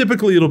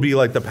 typically it'll be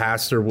like the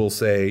pastor will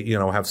say,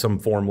 have some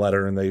form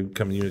letter and they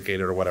communicate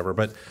it or whatever.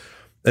 But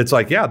it's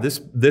like, yeah,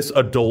 this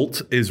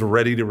adult is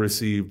ready to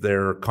receive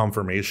their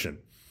confirmation.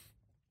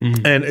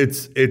 And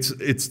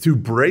it's to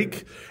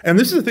break. And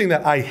this is the thing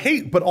that I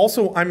hate, but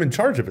also I'm in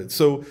charge of it.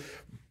 So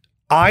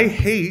I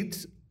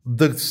hate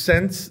the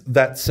sense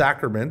that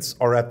sacraments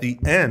are at the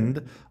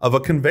end of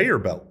a conveyor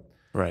belt.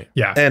 Right.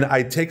 Yeah. And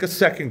I take a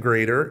second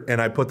grader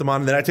and I put them on,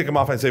 and then I take them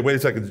off and I say, wait a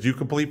second, did you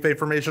complete faith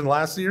formation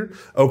last year?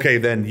 Okay,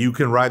 then you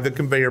can ride the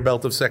conveyor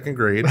belt of second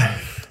grade.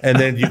 And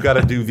then you got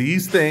to do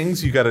these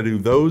things, you got to do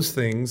those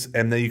things,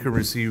 and then you can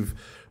receive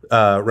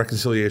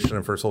reconciliation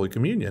and First Holy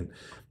Communion.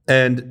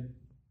 And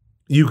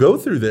you go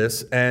through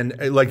this and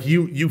like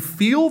you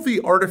feel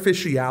the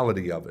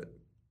artificiality of it.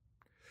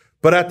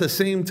 But at the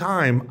same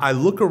time, I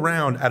look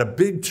around at a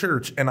big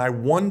church and I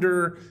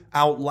wonder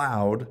out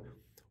loud,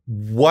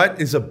 what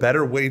is a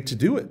better way to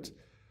do it?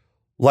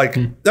 Like,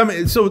 I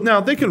mean, so now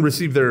they can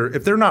receive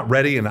if they're not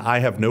ready, and I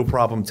have no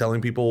problem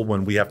telling people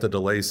when we have to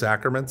delay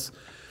sacraments.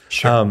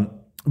 Sure.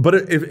 But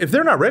if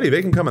they're not ready,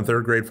 they can come in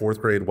third grade, fourth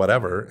grade,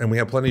 whatever. And we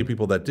have plenty of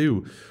people that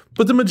do.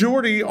 But the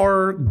majority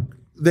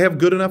they have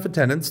good enough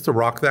attendance to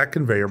rock that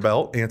conveyor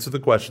belt, answer the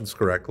questions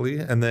correctly,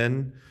 and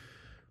then,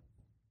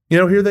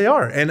 here they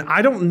are. And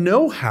I don't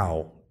know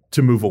how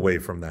to move away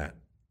from that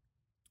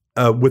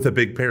with a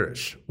big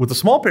parish. With a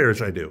small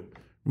parish, I do.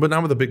 But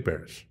not with a big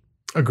parish.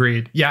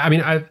 Agreed. Yeah, I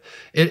mean,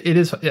 it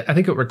is. I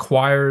think it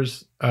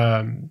requires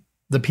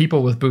the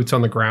people with boots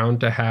on the ground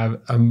to have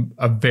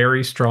a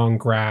very strong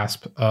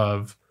grasp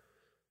of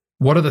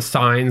what are the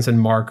signs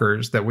and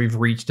markers that we've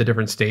reached a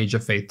different stage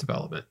of faith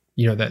development.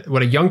 That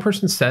what a young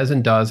person says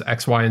and does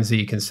X, Y, and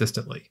Z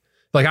consistently.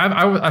 Like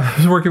I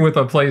was working with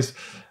a place,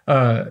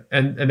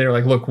 and they were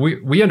like, "Look,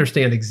 we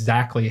understand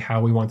exactly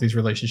how we want these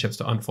relationships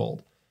to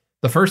unfold.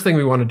 The first thing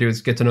we want to do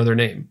is get to know their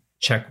name.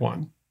 Check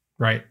one."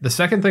 Right. The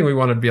second thing we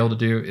want to be able to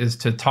do is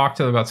to talk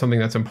to them about something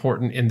that's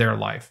important in their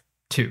life,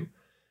 2.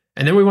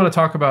 And then we want to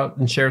talk about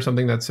and share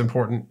something that's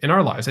important in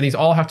our lives. And these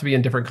all have to be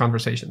in different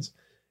conversations.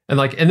 And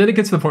then it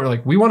gets to the point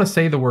where we want to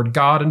say the word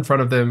God in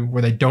front of them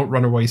where they don't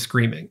run away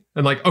screaming.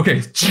 And okay,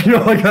 that's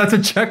a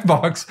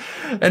checkbox.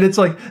 And it's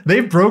like,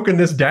 they've broken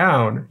this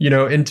down,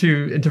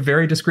 into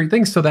very discrete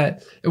things so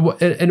that,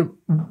 and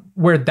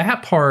where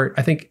that part,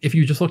 I think if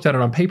you just looked at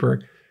it on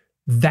paper,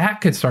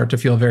 that could start to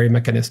feel very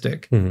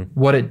mechanistic.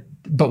 Mm-hmm.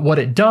 But what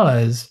it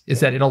does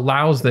is that it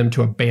allows them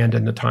to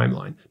abandon the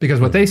timeline, because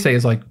what they say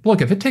is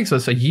look, if it takes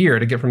us a year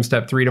to get from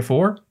step 3 to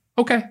 4,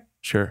 okay,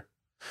 sure.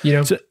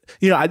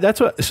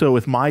 So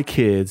with my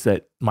kids,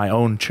 my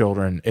own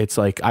children, it's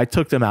I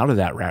took them out of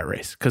that rat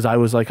race because I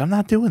was I'm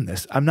not doing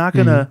this. I'm not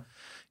gonna,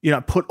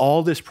 put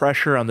all this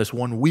pressure on this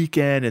one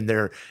weekend, and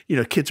they're,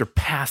 kids are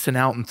passing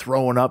out and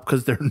throwing up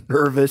because they're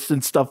nervous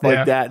and stuff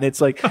like that. And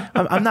it's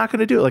I'm not going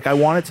to do it. I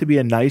want it to be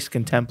a nice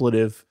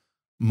contemplative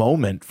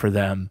moment for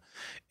them.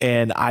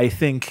 And I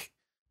think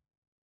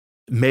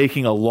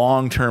making a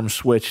long-term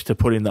switch to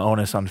putting the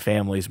onus on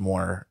families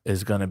more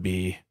is going to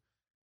be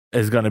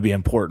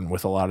important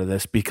with a lot of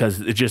this, because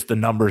the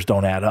numbers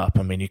don't add up.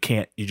 I mean, you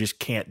just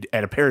can't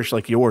at a parish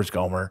like yours,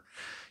 Gomer,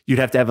 you'd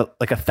have to have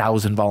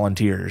 1,000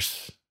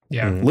 volunteers.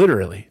 Yeah,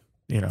 literally,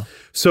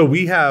 So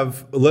we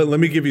have, let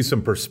me give you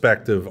some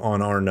perspective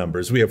on our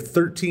numbers. We have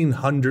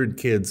 1,300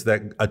 kids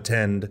that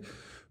attend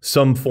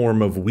some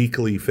form of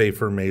weekly faith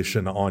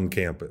formation on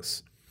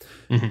campus.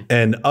 Mm-hmm.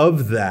 And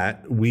of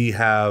that, we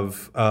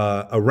have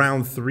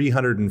around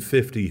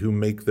 350 who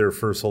make their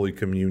First Holy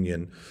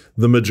Communion.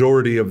 The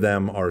majority of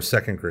them are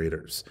second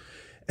graders.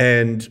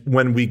 And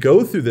when we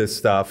go through this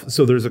stuff,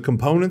 so there's a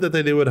component that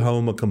they do at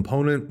home, a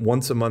component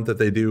once a month that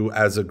they do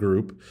as a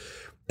group.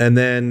 And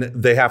then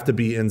they have to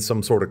be in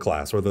some sort of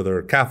class, whether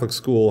they're Catholic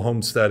school,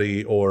 home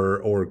study,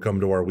 or come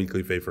to our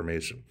weekly faith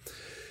formation.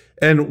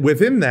 And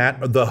within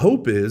that, the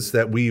hope is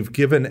that we've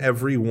given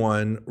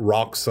everyone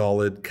rock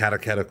solid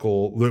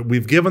catechetical,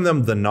 we've given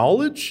them the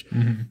knowledge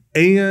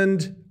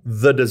and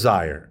the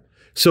desire.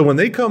 So when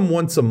they come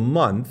once a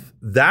month,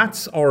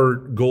 that's our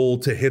goal,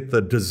 to hit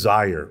the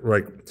desire.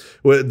 Right?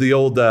 The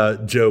old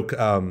joke,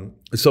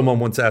 someone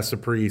once asked a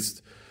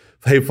priest,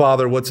 "Hey,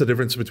 Father, what's the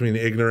difference between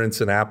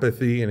ignorance and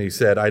apathy?" And he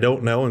said, "I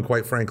don't know. And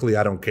quite frankly,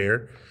 I don't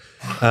care."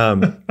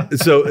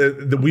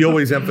 We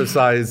always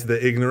emphasize the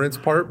ignorance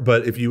part,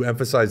 but if you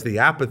emphasize the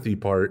apathy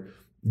part,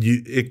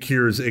 it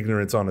cures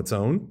ignorance on its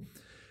own.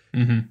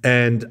 Mm-hmm.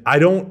 And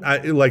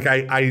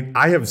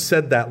I have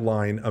said that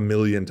line a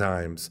million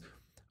times.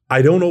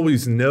 I don't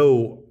always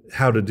know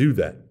how to do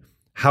that.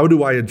 How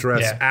do I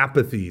address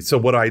apathy? So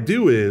what I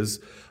do is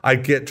I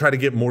try to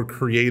get more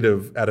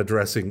creative at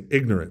addressing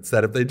ignorance.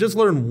 That if they just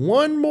learn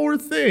one more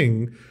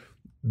thing,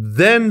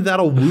 then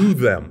that'll woo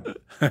them.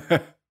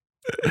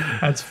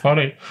 That's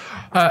funny.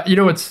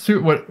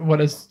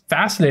 What is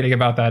fascinating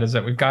about that is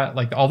that we've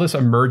got all this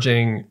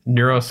emerging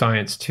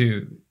neuroscience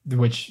too,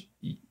 which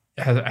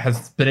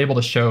has been able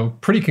to show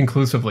pretty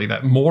conclusively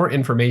that more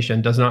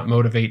information does not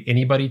motivate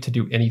anybody to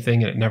do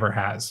anything, and it never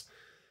has.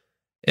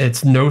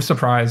 It's no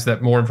surprise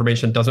that more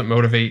information doesn't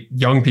motivate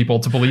young people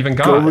to believe in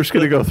God. Gomer's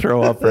going to go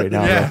throw up right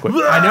now. Yeah,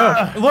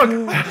 I know. Look,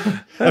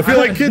 I feel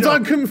like kids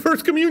on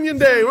First Communion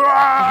Day.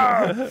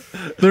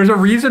 There's a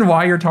reason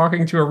why you're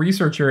talking to a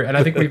researcher, and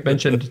I think we've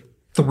mentioned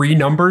 3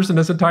 numbers in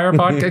this entire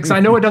podcast, because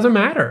I know it doesn't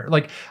matter.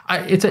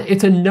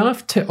 It's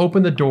enough to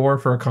open the door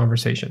for a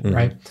conversation,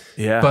 right?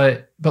 Yeah.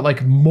 But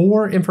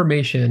more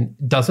information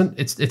doesn't.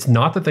 It's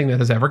not the thing that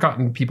has ever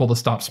gotten people to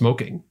stop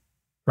smoking.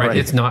 right?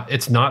 It's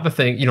not the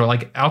thing,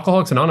 like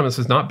Alcoholics Anonymous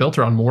is not built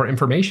around more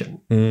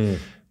information.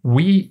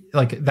 We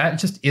like that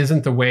just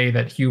isn't the way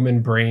that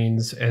human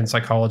brains and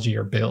psychology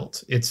are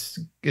built. It's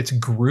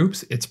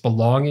groups, it's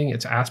belonging,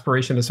 it's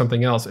aspiration to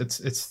something else.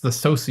 It's the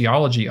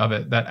sociology of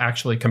it that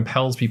actually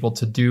compels people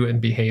to do and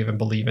behave and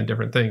believe in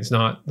different things,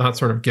 not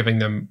sort of giving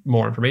them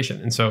more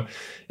information. And so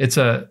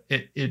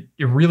it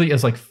really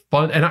is like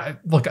fun. And I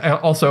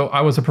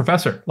was a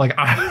professor. Like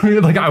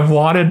I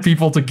wanted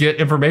people to get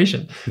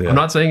information. Yeah. I'm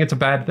not saying it's a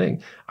bad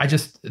thing. I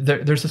just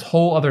there's this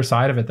whole other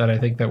side of it that I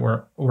think that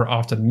we're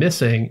often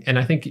missing. And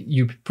I think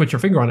you put your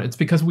finger on it. It's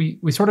because we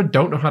sort of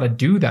don't know how to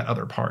do that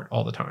other part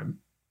all the time.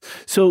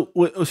 So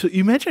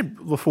you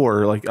mentioned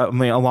before, like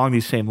along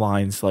these same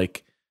lines,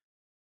 like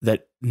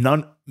that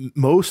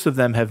most of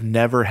them have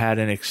never had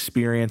an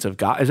experience of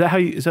God. Is that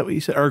what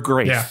you said? Or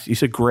grace? Yeah. You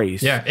said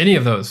grace. Yeah, any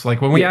of those.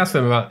 Like when we ask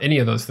them about any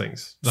of those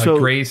things, like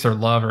grace or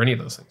love or any of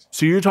those things.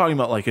 So you're talking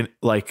about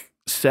like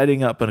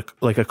setting up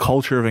a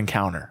culture of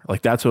encounter.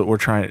 Like that's what we're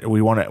trying.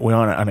 We want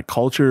a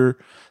culture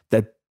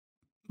that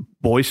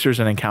boisters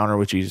an encounter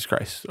with Jesus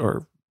Christ,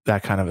 or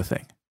that kind of a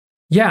thing.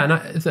 Yeah,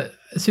 and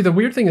see, the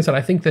weird thing is that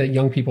I think that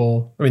young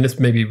people, I mean, this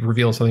maybe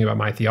reveals something about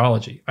my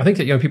theology. I think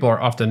that young people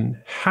are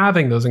often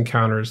having those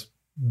encounters,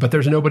 but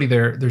there's nobody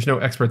there, there's no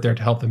expert there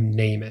to help them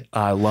name it.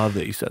 I love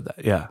that you said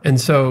that, yeah.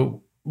 And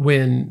so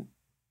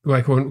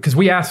because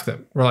we ask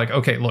them, we're like,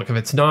 okay, look, if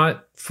it's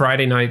not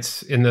Friday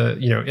nights in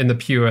the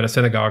pew at a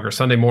synagogue or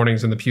Sunday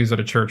mornings in the pews at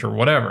a church or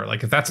whatever,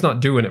 like if that's not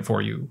doing it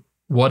for you,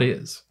 what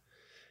is?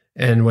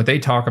 And what they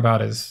talk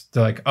about is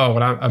they're like, oh,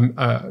 when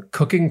I'm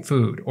cooking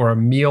food or a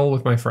meal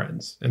with my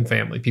friends and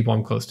family, people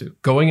I'm close to,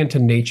 going into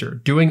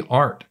nature, doing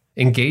art,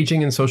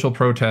 engaging in social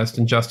protest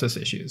and justice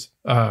issues.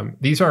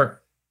 These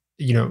are,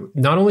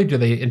 not only do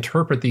they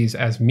interpret these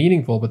as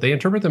meaningful, but they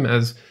interpret them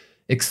as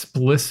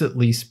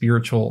explicitly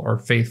spiritual or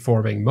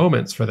faith-forming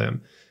moments for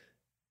them.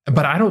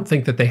 But I don't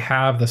think that they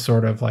have the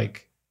sort of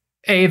like,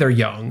 A, they're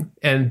young,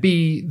 and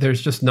B,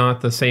 there's just not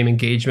the same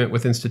engagement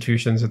with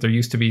institutions that there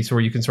used to be, so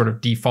where you can sort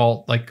of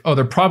default like, oh,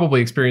 they're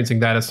probably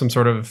experiencing that as some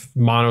sort of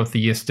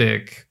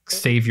monotheistic,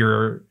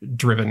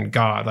 savior-driven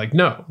God. Like,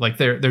 no, like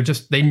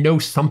they know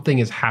something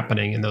is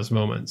happening in those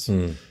moments,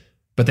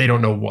 but they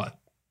don't know what.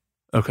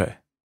 Okay.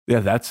 Yeah,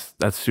 that's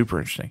super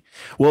interesting.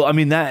 Well, I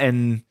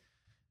mean,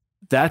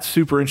 that's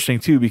super interesting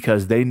too,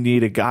 because they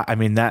need a guy. I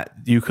mean, that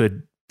you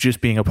could just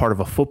being a part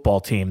of a football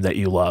team that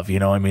you love,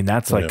 I mean,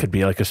 that's like, could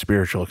be like a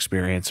spiritual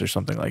experience or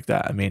something like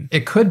that. I mean,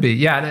 it could be.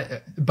 Yeah.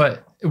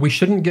 But we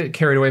shouldn't get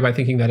carried away by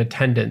thinking that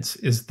attendance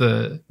is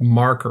the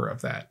marker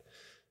of that.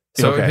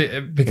 So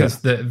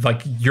because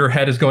your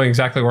head is going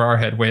exactly where our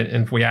head went.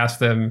 And if we ask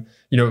them,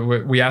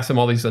 we ask them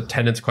all these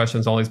attendance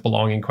questions, all these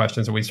belonging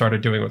questions, and we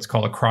started doing what's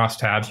called a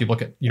crosstabs. You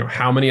look at,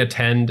 how many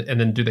attend, and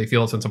then do they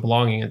feel a sense of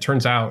belonging? It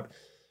turns out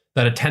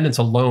that attendance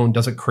alone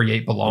doesn't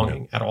create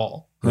belonging at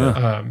all.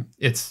 Yeah.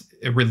 It's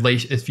a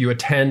relation. If you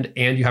attend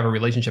and you have a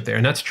relationship there,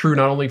 and that's true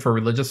not only for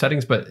religious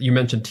settings, but you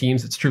mentioned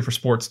teams. It's true for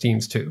sports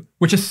teams too,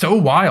 which is so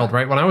wild,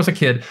 right? When I was a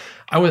kid,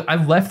 I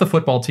left the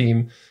football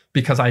team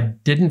because I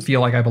didn't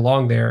feel like I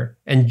belonged there,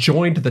 and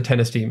joined the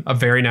tennis team. A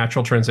very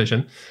natural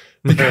transition,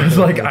 because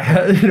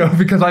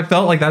because I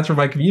felt like that's where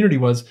my community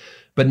was.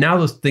 But now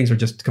those things are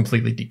just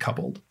completely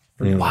decoupled.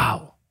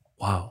 Wow.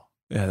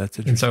 Yeah, that's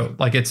interesting.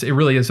 And so it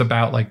really is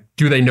about like,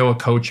 do they know a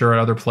coach or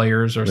other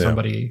players or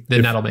somebody?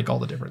 Then that'll make all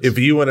the difference. If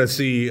you want to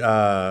see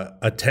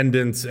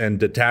attendance and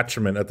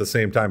detachment at the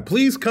same time,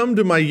 please come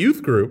to my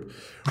youth group.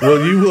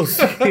 Well, you will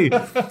see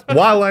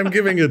while I'm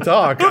giving a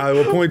talk, I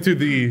will point to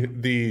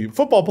the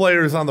football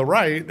players on the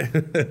right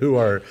who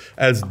are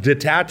as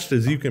detached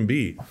as you can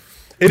be.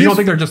 You don't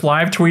think they're just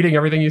live tweeting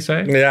everything you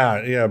say? Yeah,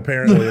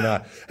 apparently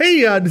not.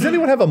 Hey, does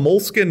anyone have a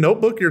Moleskine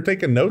notebook you're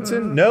taking notes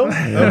in? No?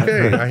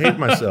 Okay, I hate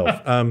myself.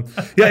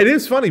 It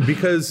is funny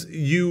because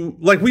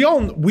we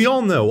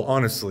all know,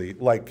 honestly,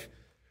 like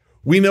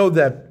we know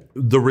that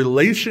the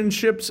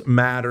relationships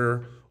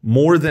matter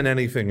more than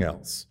anything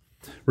else.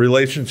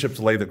 Relationships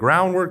lay the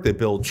groundwork, they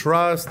build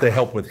trust, they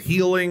help with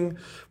healing,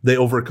 they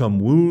overcome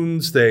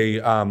wounds, they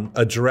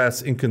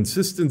address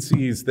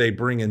inconsistencies, they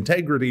bring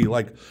integrity,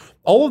 like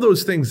all of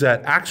those things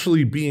that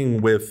actually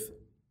being with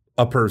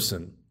a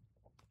person.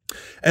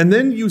 And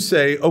then you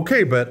say,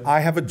 okay, but I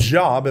have a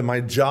job, and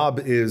my job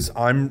is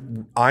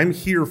I'm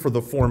here for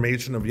the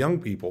formation of young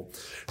people.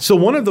 So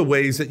one of the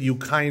ways that you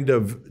kind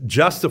of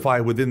justify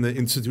within the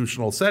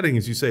institutional setting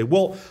is you say,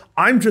 well,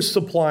 I'm just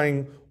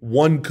supplying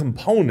one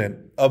component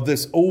of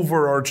this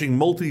overarching,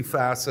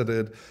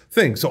 multifaceted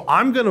thing. So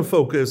I'm going to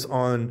focus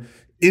on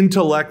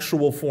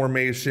intellectual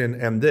formation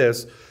and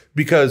this,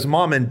 because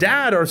mom and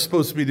dad are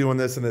supposed to be doing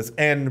this and this,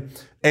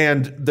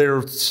 and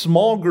their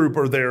small group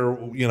or their,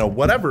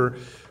 whatever.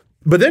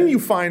 But then you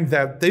find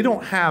that they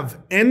don't have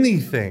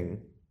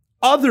anything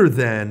other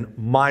than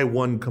my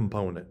one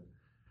component.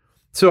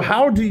 So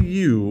how do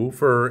you,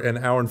 for an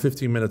hour and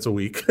 15 minutes a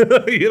week,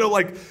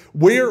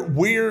 where,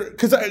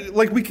 because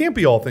we can't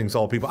be all things,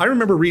 all people. I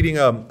remember reading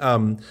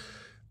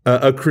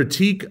a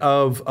critique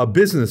of a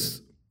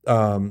business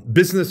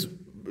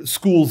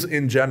schools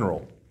in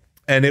general.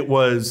 And it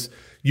was,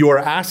 you are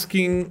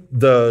asking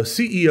the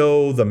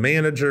CEO, the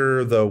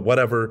manager, the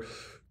whatever,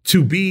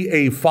 to be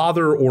a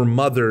father or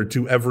mother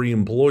to every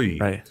employee.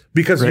 Right.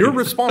 Because you're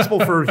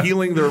responsible for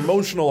healing their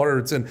emotional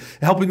hurts and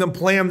helping them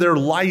plan their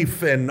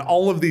life and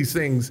all of these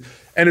things.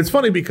 And it's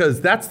funny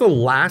because that's the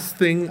last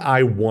thing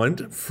I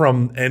want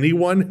from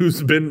anyone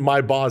who's been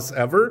my boss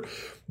ever.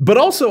 But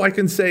also I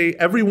can say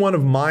every one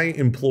of my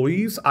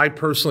employees, I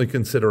personally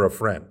consider a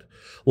friend.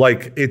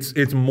 Like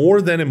it's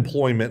more than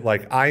employment.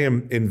 Like I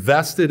am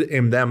invested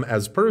in them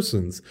as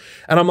persons.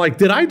 And I'm like,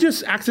 did I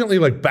just accidentally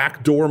like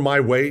backdoor my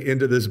way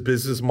into this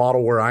business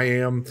model where I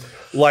am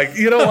like,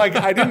 like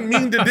I didn't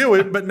mean to do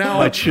it, but now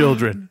My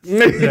children.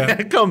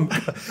 come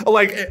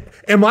like,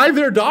 am I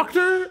their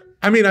doctor?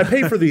 I mean, I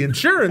pay for the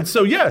insurance.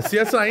 So yes,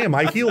 I am.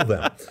 I heal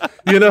them,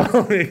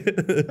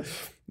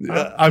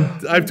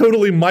 I've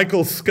totally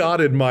Michael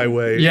Scotted my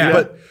way. Yeah.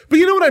 But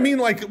you know what I mean?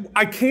 Like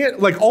I can't,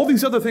 like all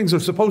these other things are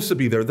supposed to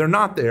be there. They're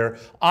not there.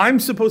 I'm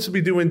supposed to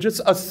be doing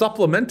just a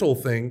supplemental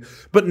thing,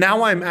 but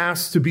now I'm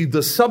asked to be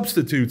the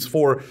substitutes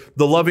for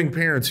the loving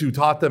parents who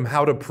taught them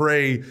how to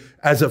pray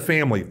as a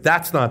family.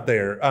 That's not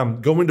there.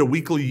 Going to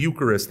weekly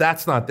Eucharist.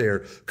 That's not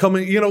there.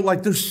 Coming,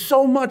 like there's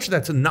so much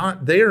that's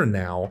not there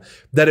now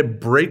that it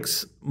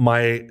breaks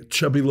my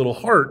chubby little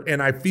heart.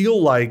 And I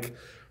feel like,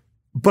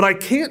 but I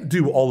can't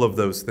do all of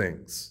those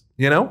things,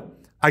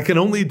 I can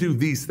only do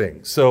these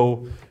things.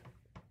 So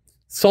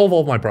solve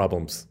all my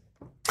problems.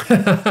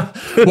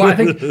 Well, I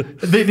think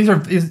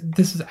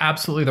this is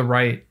absolutely the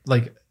right,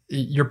 like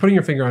you're putting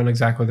your finger on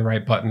exactly the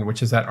right button,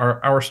 which is that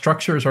our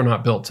structures are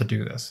not built to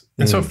do this.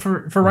 And so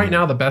for right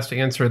now, the best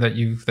answer that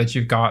you've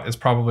got is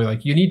probably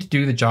like, you need to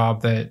do the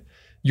job that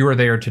you are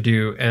there to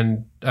do.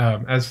 And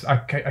as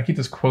I keep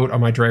this quote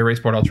on my dry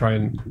erase board, I'll try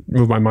and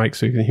move my mic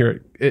so you can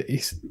hear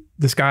it.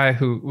 This guy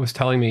who was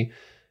telling me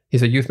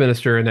he's a youth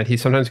minister and that he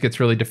sometimes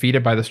gets really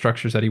defeated by the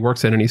structures that he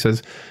works in. And he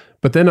says,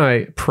 but then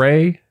I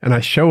pray and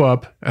I show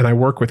up and I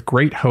work with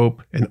great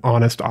hope and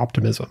honest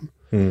optimism.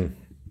 And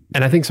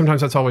I think sometimes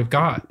that's all we've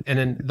got. And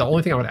then the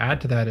only thing I would add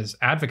to that is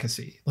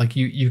advocacy. Like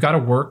you've got to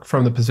work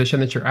from the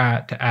position that you're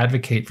at to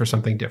advocate for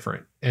something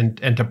different and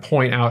to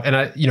point out.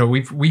 And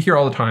we hear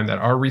all the time that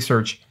our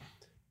research,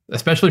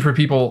 especially for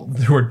people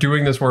who are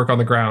doing this work on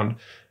the ground,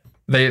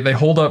 they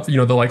hold up,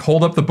 they'll like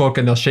hold up the book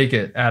and they'll shake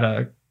it at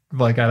a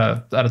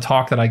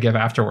talk that I give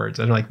afterwards.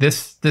 And like,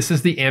 this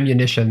is the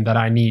ammunition that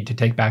I need to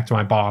take back to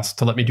my boss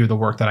to let me do the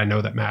work that I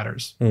know that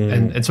matters.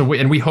 And so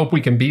we hope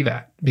we can be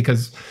that,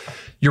 because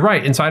you're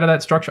right. Inside of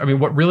that structure, I mean,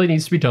 what really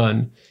needs to be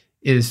done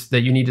is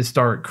that you need to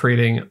start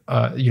creating,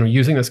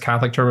 using this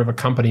Catholic term of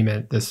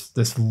accompaniment,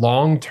 this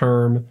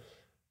long-term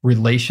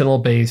relational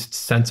based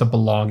sense of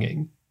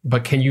belonging.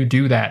 But can you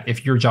do that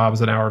if your job is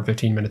an hour and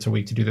 15 minutes a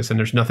week to do this and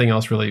there's nothing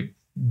else really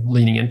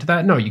leaning into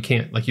that? No, you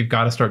can't. Like, you've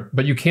got to start,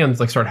 but you can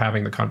like start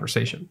having the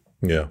conversation.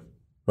 Yeah.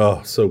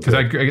 Oh, so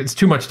good. Because it's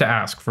too much to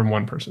ask from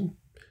one person.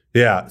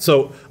 Yeah.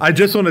 So I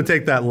just want to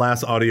take that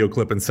last audio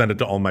clip and send it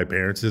to all my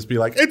parents. Just be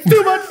like, it's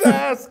too much to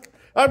ask.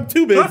 I'm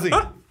too busy.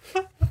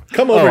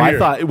 Come over here. I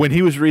thought when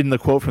he was reading the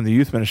quote from the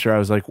youth minister, I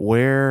was like,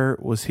 where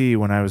was he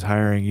when I was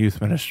hiring youth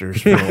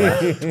ministers for the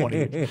last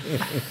 20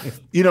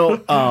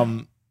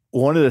 years?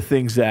 One of the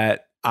things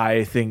that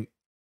I think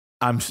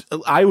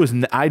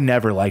I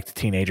never liked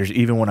teenagers,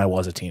 even when I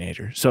was a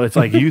teenager. So it's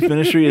like youth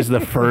ministry is the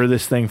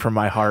furthest thing from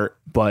my heart.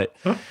 But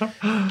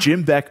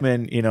Jim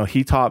Beckman,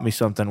 he taught me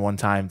something one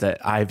time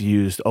that I've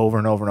used over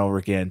and over and over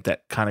again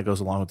that kind of goes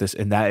along with this.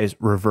 And that is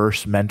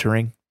reverse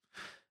mentoring,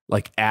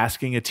 like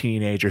asking a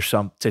teenager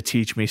to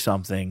teach me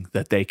something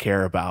that they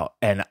care about.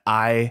 And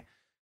I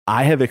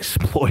have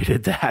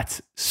exploited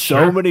that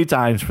so many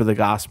times for the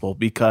gospel,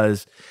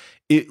 because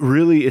it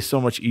really is so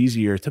much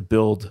easier to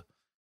build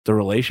the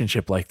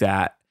relationship like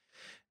that.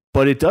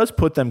 But it does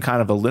put them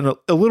kind of a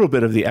little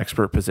bit of the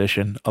expert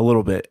position, a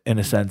little bit, in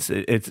a sense.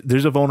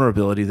 There's a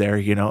vulnerability there,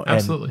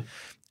 Absolutely.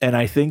 And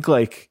I think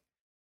to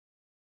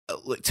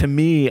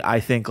me, I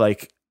think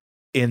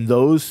in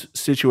those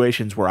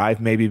situations where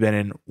I've maybe been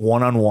in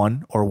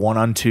 1-on-1 or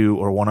 1-on-2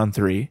 or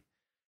 1-on-3,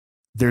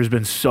 there's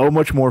been so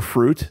much more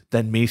fruit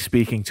than me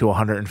speaking to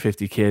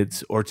 150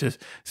 kids or to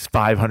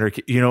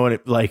 500. You know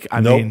what? I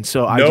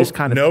just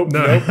kind of nope.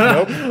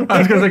 I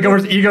was gonna say,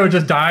 Gomer's ego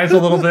just dies a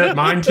little bit.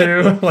 Mine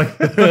too.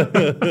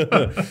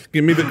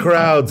 Give me the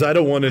crowds. I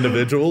don't want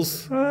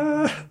individuals.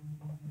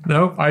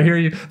 No, I hear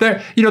you.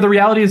 The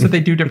reality is that they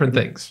do different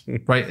things,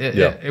 right?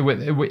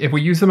 If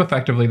we use them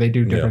effectively, they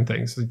do different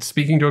things.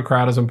 Speaking to a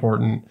crowd is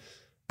important,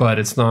 but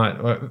it's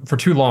not. For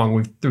too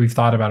long, we've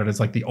thought about it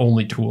as like the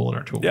only tool in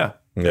our tool. Yeah.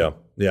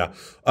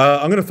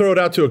 I'm going to throw it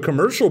out to a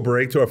commercial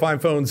break to our fine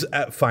folks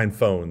at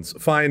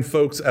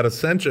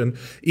Ascension.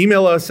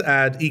 Email us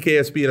at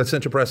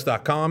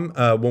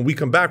eksb@ascensionpress.com. When we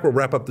come back, we'll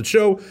wrap up the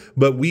show,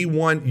 but we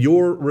want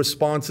your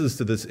responses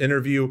to this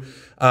interview.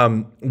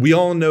 We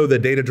all know that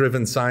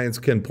data-driven science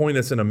can point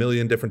us in a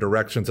million different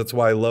directions. That's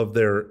why I love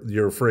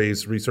your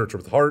phrase, research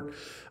with heart.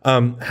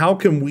 How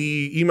can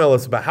we email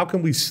us about how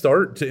can we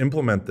start to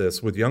implement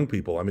this with young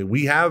people? I mean,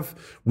 we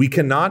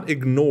cannot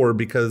ignore,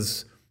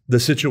 because The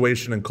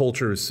situation and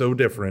culture is so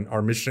different.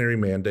 Our missionary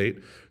mandate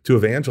to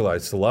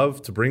evangelize, to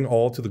love, to bring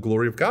all to the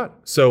glory of God.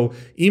 So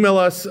email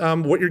us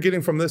what you're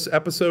getting from this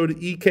episode,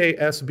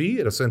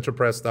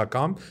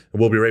 EKSB@ascensionpress.com,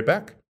 and we'll be right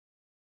back.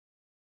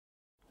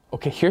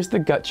 Okay, here's the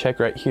gut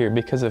check right here,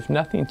 because if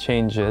nothing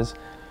changes,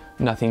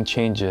 nothing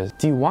changes.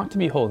 Do you want to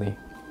be holy?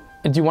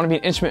 And do you want to be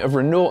an instrument of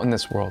renewal in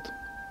this world?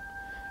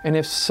 And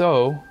if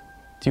so,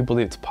 do you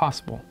believe it's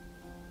possible?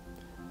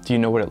 Do you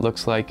know what it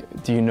looks like?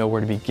 Do you know where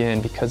to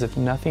begin? Because if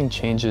nothing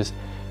changes,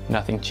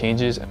 nothing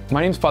changes.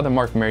 My name is Father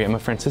Mark Mary. I'm a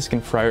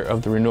Franciscan friar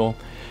of the Renewal,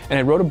 and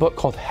I wrote a book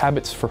called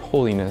Habits for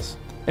Holiness.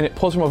 And it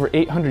pulls from over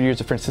 800 years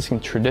of Franciscan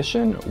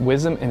tradition,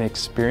 wisdom, and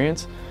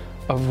experience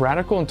of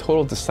radical and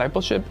total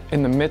discipleship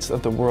in the midst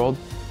of the world,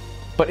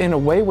 but in a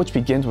way which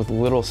begins with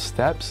little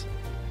steps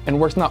and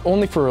works not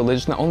only for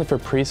religious, not only for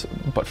priests,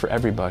 but for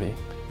everybody.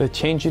 The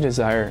change you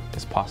desire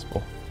is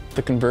possible.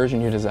 The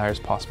conversion you desire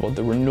is possible.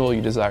 The renewal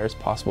you desire is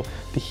possible.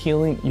 The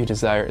healing you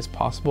desire is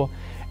possible.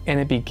 And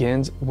it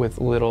begins with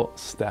little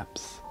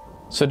steps.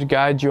 So to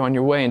guide you on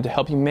your way and to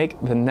help you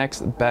make the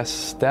next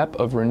best step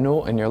of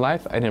renewal in your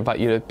life, I'd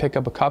invite you to pick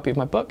up a copy of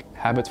my book,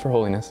 Habits for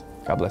Holiness.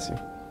 God bless you.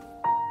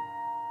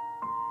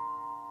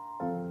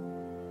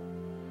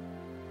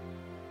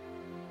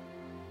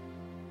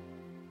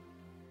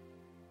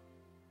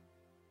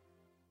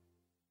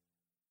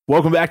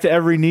 Welcome back to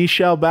Every Knee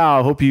Shall Bow.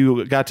 I hope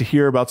you got to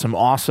hear about some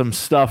awesome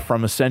stuff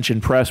from Ascension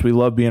Press. We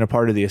love being a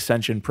part of the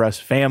Ascension Press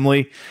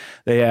family.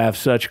 They have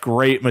such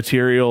great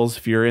materials.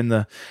 If you're in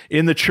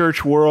the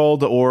church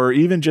world, or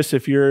even just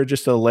if you're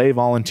just a lay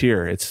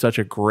volunteer, it's such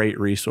a great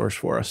resource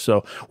for us.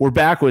 So we're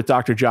back with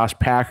Dr. Josh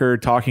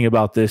Packard talking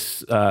about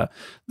this.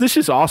 This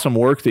is awesome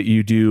work that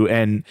you do,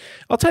 and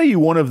I'll tell you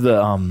one of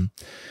the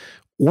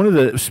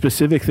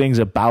specific things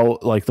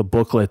about like the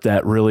booklet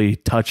that really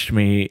touched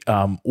me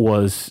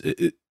was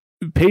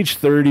page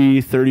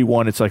 30,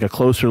 31. It's like a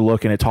closer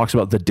look, and it talks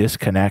about the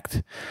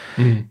disconnect.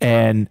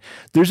 And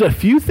there's a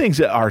few things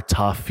that are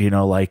tough,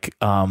 like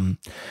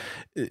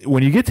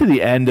when you get to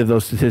the end of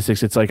those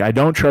statistics, it's like, I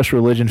don't trust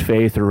religion,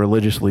 faith, or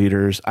religious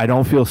leaders. I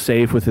don't feel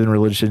safe within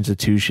religious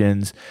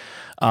institutions.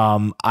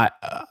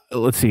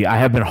 Let's see, I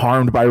have been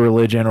harmed by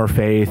religion or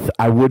faith.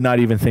 I would not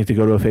even think to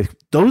go to a faith.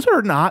 Those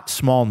are not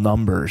small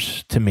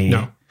numbers to me.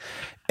 No.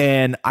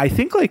 And I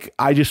think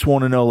I just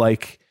want to know,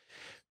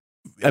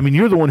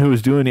 you're the one who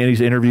was doing these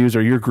interviews,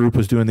 or your group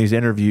was doing these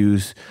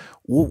interviews.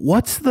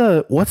 What's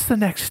the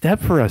next step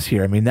for us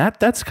here?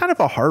 That's kind of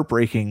a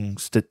heartbreaking,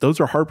 those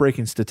are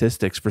heartbreaking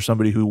statistics for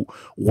somebody who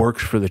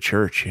works for the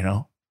church,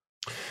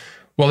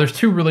 Well, there's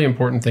two really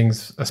important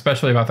things,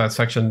 especially about that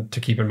section,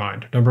 to keep in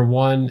mind. Number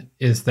one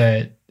is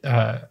that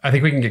I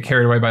think we can get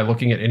carried away by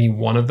looking at any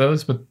one of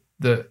those, but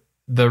the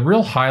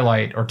real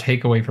highlight or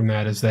takeaway from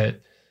that is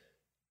that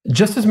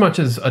just as much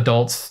as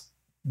adults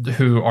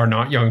who are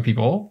not young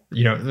people,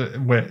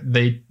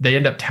 they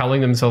end up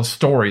telling themselves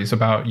stories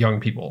about young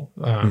people.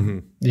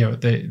 They're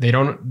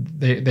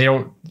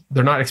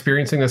not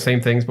experiencing the same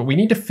things, but we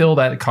need to fill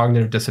that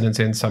cognitive dissonance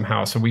in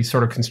somehow. So we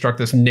sort of construct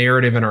this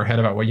narrative in our head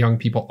about what young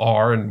people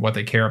are and what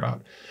they care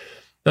about.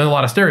 And a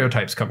lot of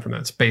stereotypes come from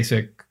that. It's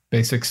basic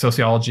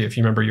sociology, if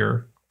you remember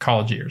your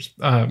college years.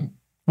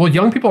 Well,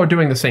 young people are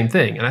doing the same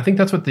thing. And I think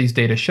that's what these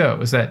data show,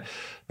 is that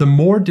the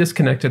more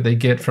disconnected they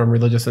get from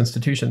religious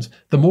institutions,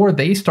 the more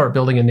they start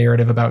building a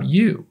narrative about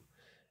you.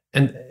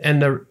 And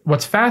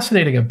what's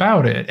fascinating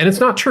about it, and it's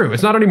not true,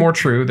 it's not any more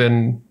true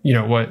than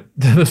what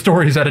the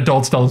stories that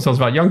adults tell themselves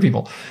about young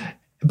people,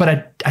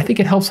 but I think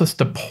it helps us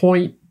to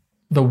point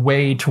the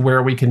way to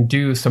where we can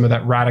do some of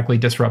that radically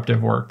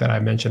disruptive work that I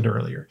mentioned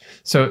earlier.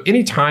 So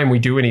anytime we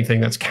do anything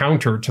that's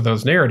counter to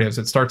those narratives,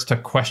 it starts to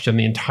question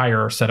the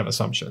entire set of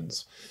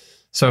assumptions.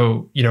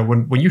 So,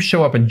 when you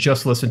show up and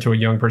just listen to a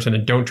young person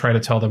and don't try to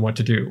tell them what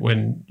to do,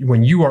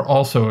 when you are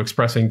also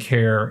expressing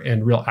care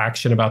and real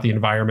action about the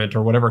environment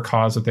or whatever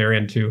cause that they're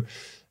into,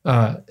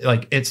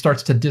 it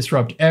starts to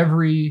disrupt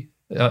every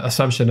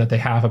assumption that they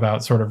have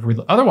about sort of,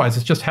 otherwise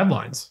it's just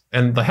headlines.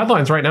 And the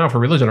headlines right now for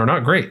religion are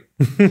not great.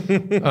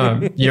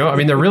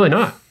 They're really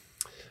not.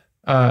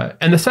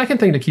 And the second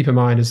thing to keep in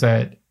mind is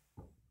that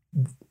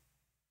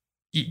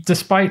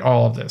despite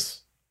all of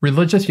this,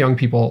 religious young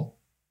people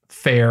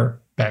fare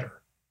better.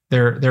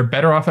 They're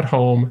better off at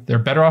home. They're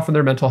better off in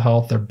their mental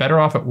health. They're better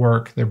off at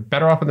work. They're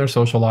better off in their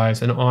social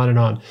lives, and on and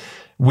on.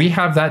 We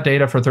have that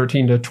data for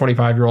 13 to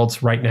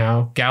 25-year-olds right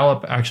now.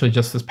 Gallup actually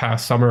just this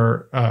past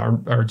summer,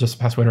 or just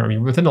past winter,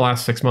 within the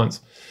last 6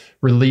 months,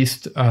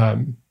 released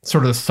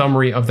sort of the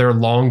summary of their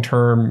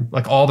long-term,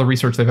 all the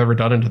research they've ever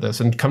done into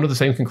this, and come to the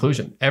same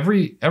conclusion.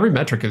 Every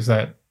metric is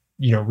that,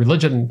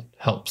 religion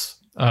helps.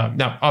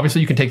 Now,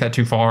 obviously, you can take that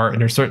too far, and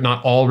there's certainly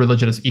not all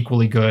religion is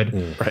equally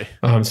good.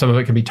 Right. Some of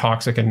it can be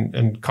toxic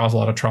and cause a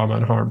lot of trauma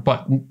and harm.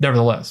 But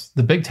nevertheless,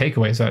 the big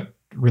takeaway is that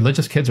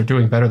religious kids are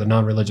doing better than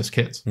non-religious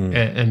kids,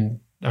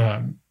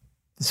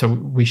 so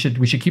we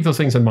should keep those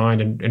things in mind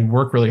and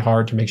work really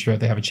hard to make sure that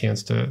they have a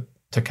chance to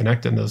to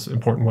connect in those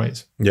important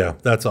ways. Yeah,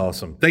 that's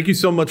awesome. Thank you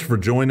so much for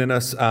joining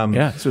us.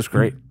 This was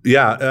great.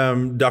 Yeah,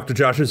 Dr.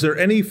 Josh, is there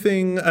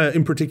anything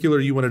in particular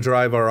you want to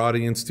drive our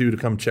audience to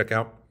come check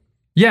out?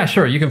 Yeah,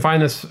 sure. You can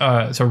find this.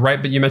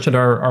 But you mentioned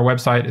our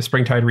website is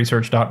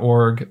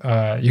springtideresearch.org.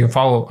 You can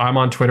follow. I'm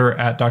on Twitter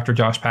at Dr.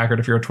 Josh Packard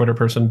if you're a Twitter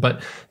person.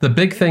 But the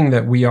big thing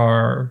that we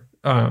are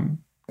going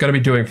to be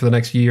doing for the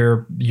next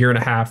year and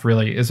a half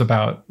really is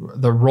about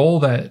the role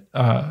that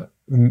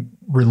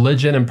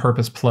religion and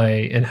purpose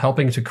play in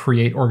helping to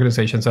create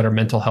organizations that are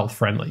mental health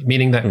friendly,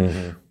 meaning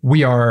that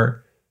we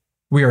are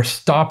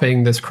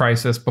stopping this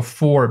crisis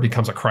before it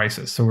becomes a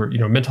crisis. So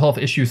mental health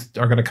issues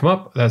are going to come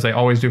up, as they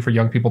always do for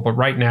young people. But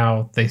right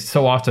now,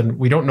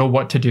 we don't know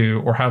what to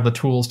do or have the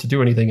tools to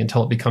do anything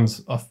until it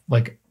becomes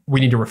we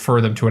need to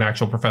refer them to an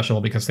actual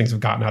professional because things have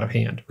gotten out of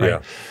hand. Right?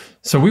 Yeah.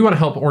 So we want to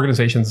help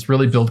organizations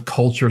really build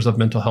cultures of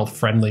mental health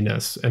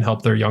friendliness and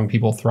help their young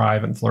people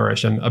thrive and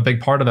flourish. And a big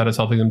part of that is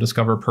helping them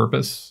discover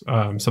purpose,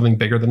 something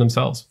bigger than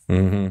themselves.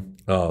 Mm-hmm.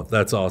 Oh,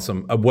 that's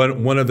awesome.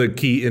 One of the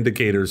key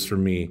indicators for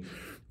me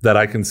that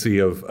I can see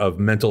of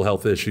mental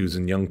health issues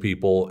in young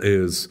people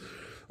is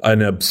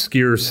an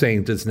obscure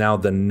saint is now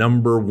the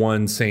number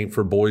one saint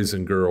for boys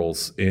and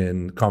girls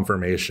in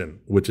confirmation,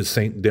 which is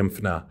Saint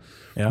Dymphna,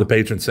 the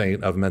patron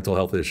saint of mental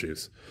health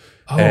issues.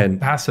 Oh, and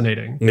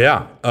fascinating.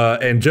 Yeah.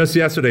 And just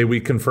yesterday, we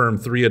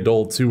confirmed 3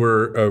 adults who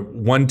were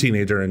one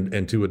teenager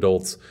and 2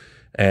 adults.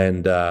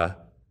 And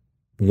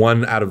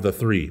 1 out of the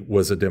 3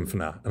 was a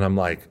Dymphna. And I'm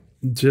like,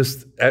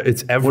 it's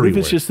everywhere. What if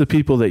it's just the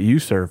people that you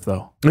serve,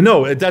 though?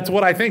 No, that's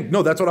what I think.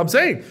 No, that's what I'm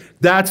saying.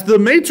 That's the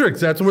matrix.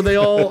 That's where they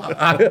all,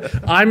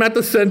 I'm at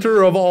the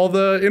center of all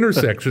the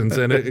intersections.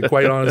 And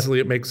quite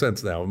honestly, it makes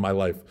sense now in my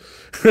life.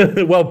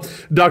 Well,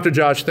 Dr.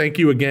 Josh, thank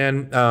you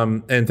again.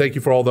 And thank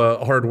you for all the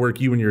hard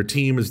work you and your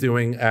team is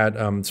doing at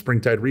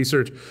Springtide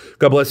Research.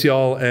 God bless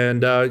y'all.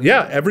 And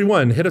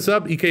everyone, hit us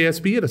up,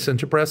 EKSB at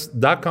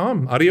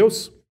ascensionpress.com.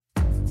 Adios.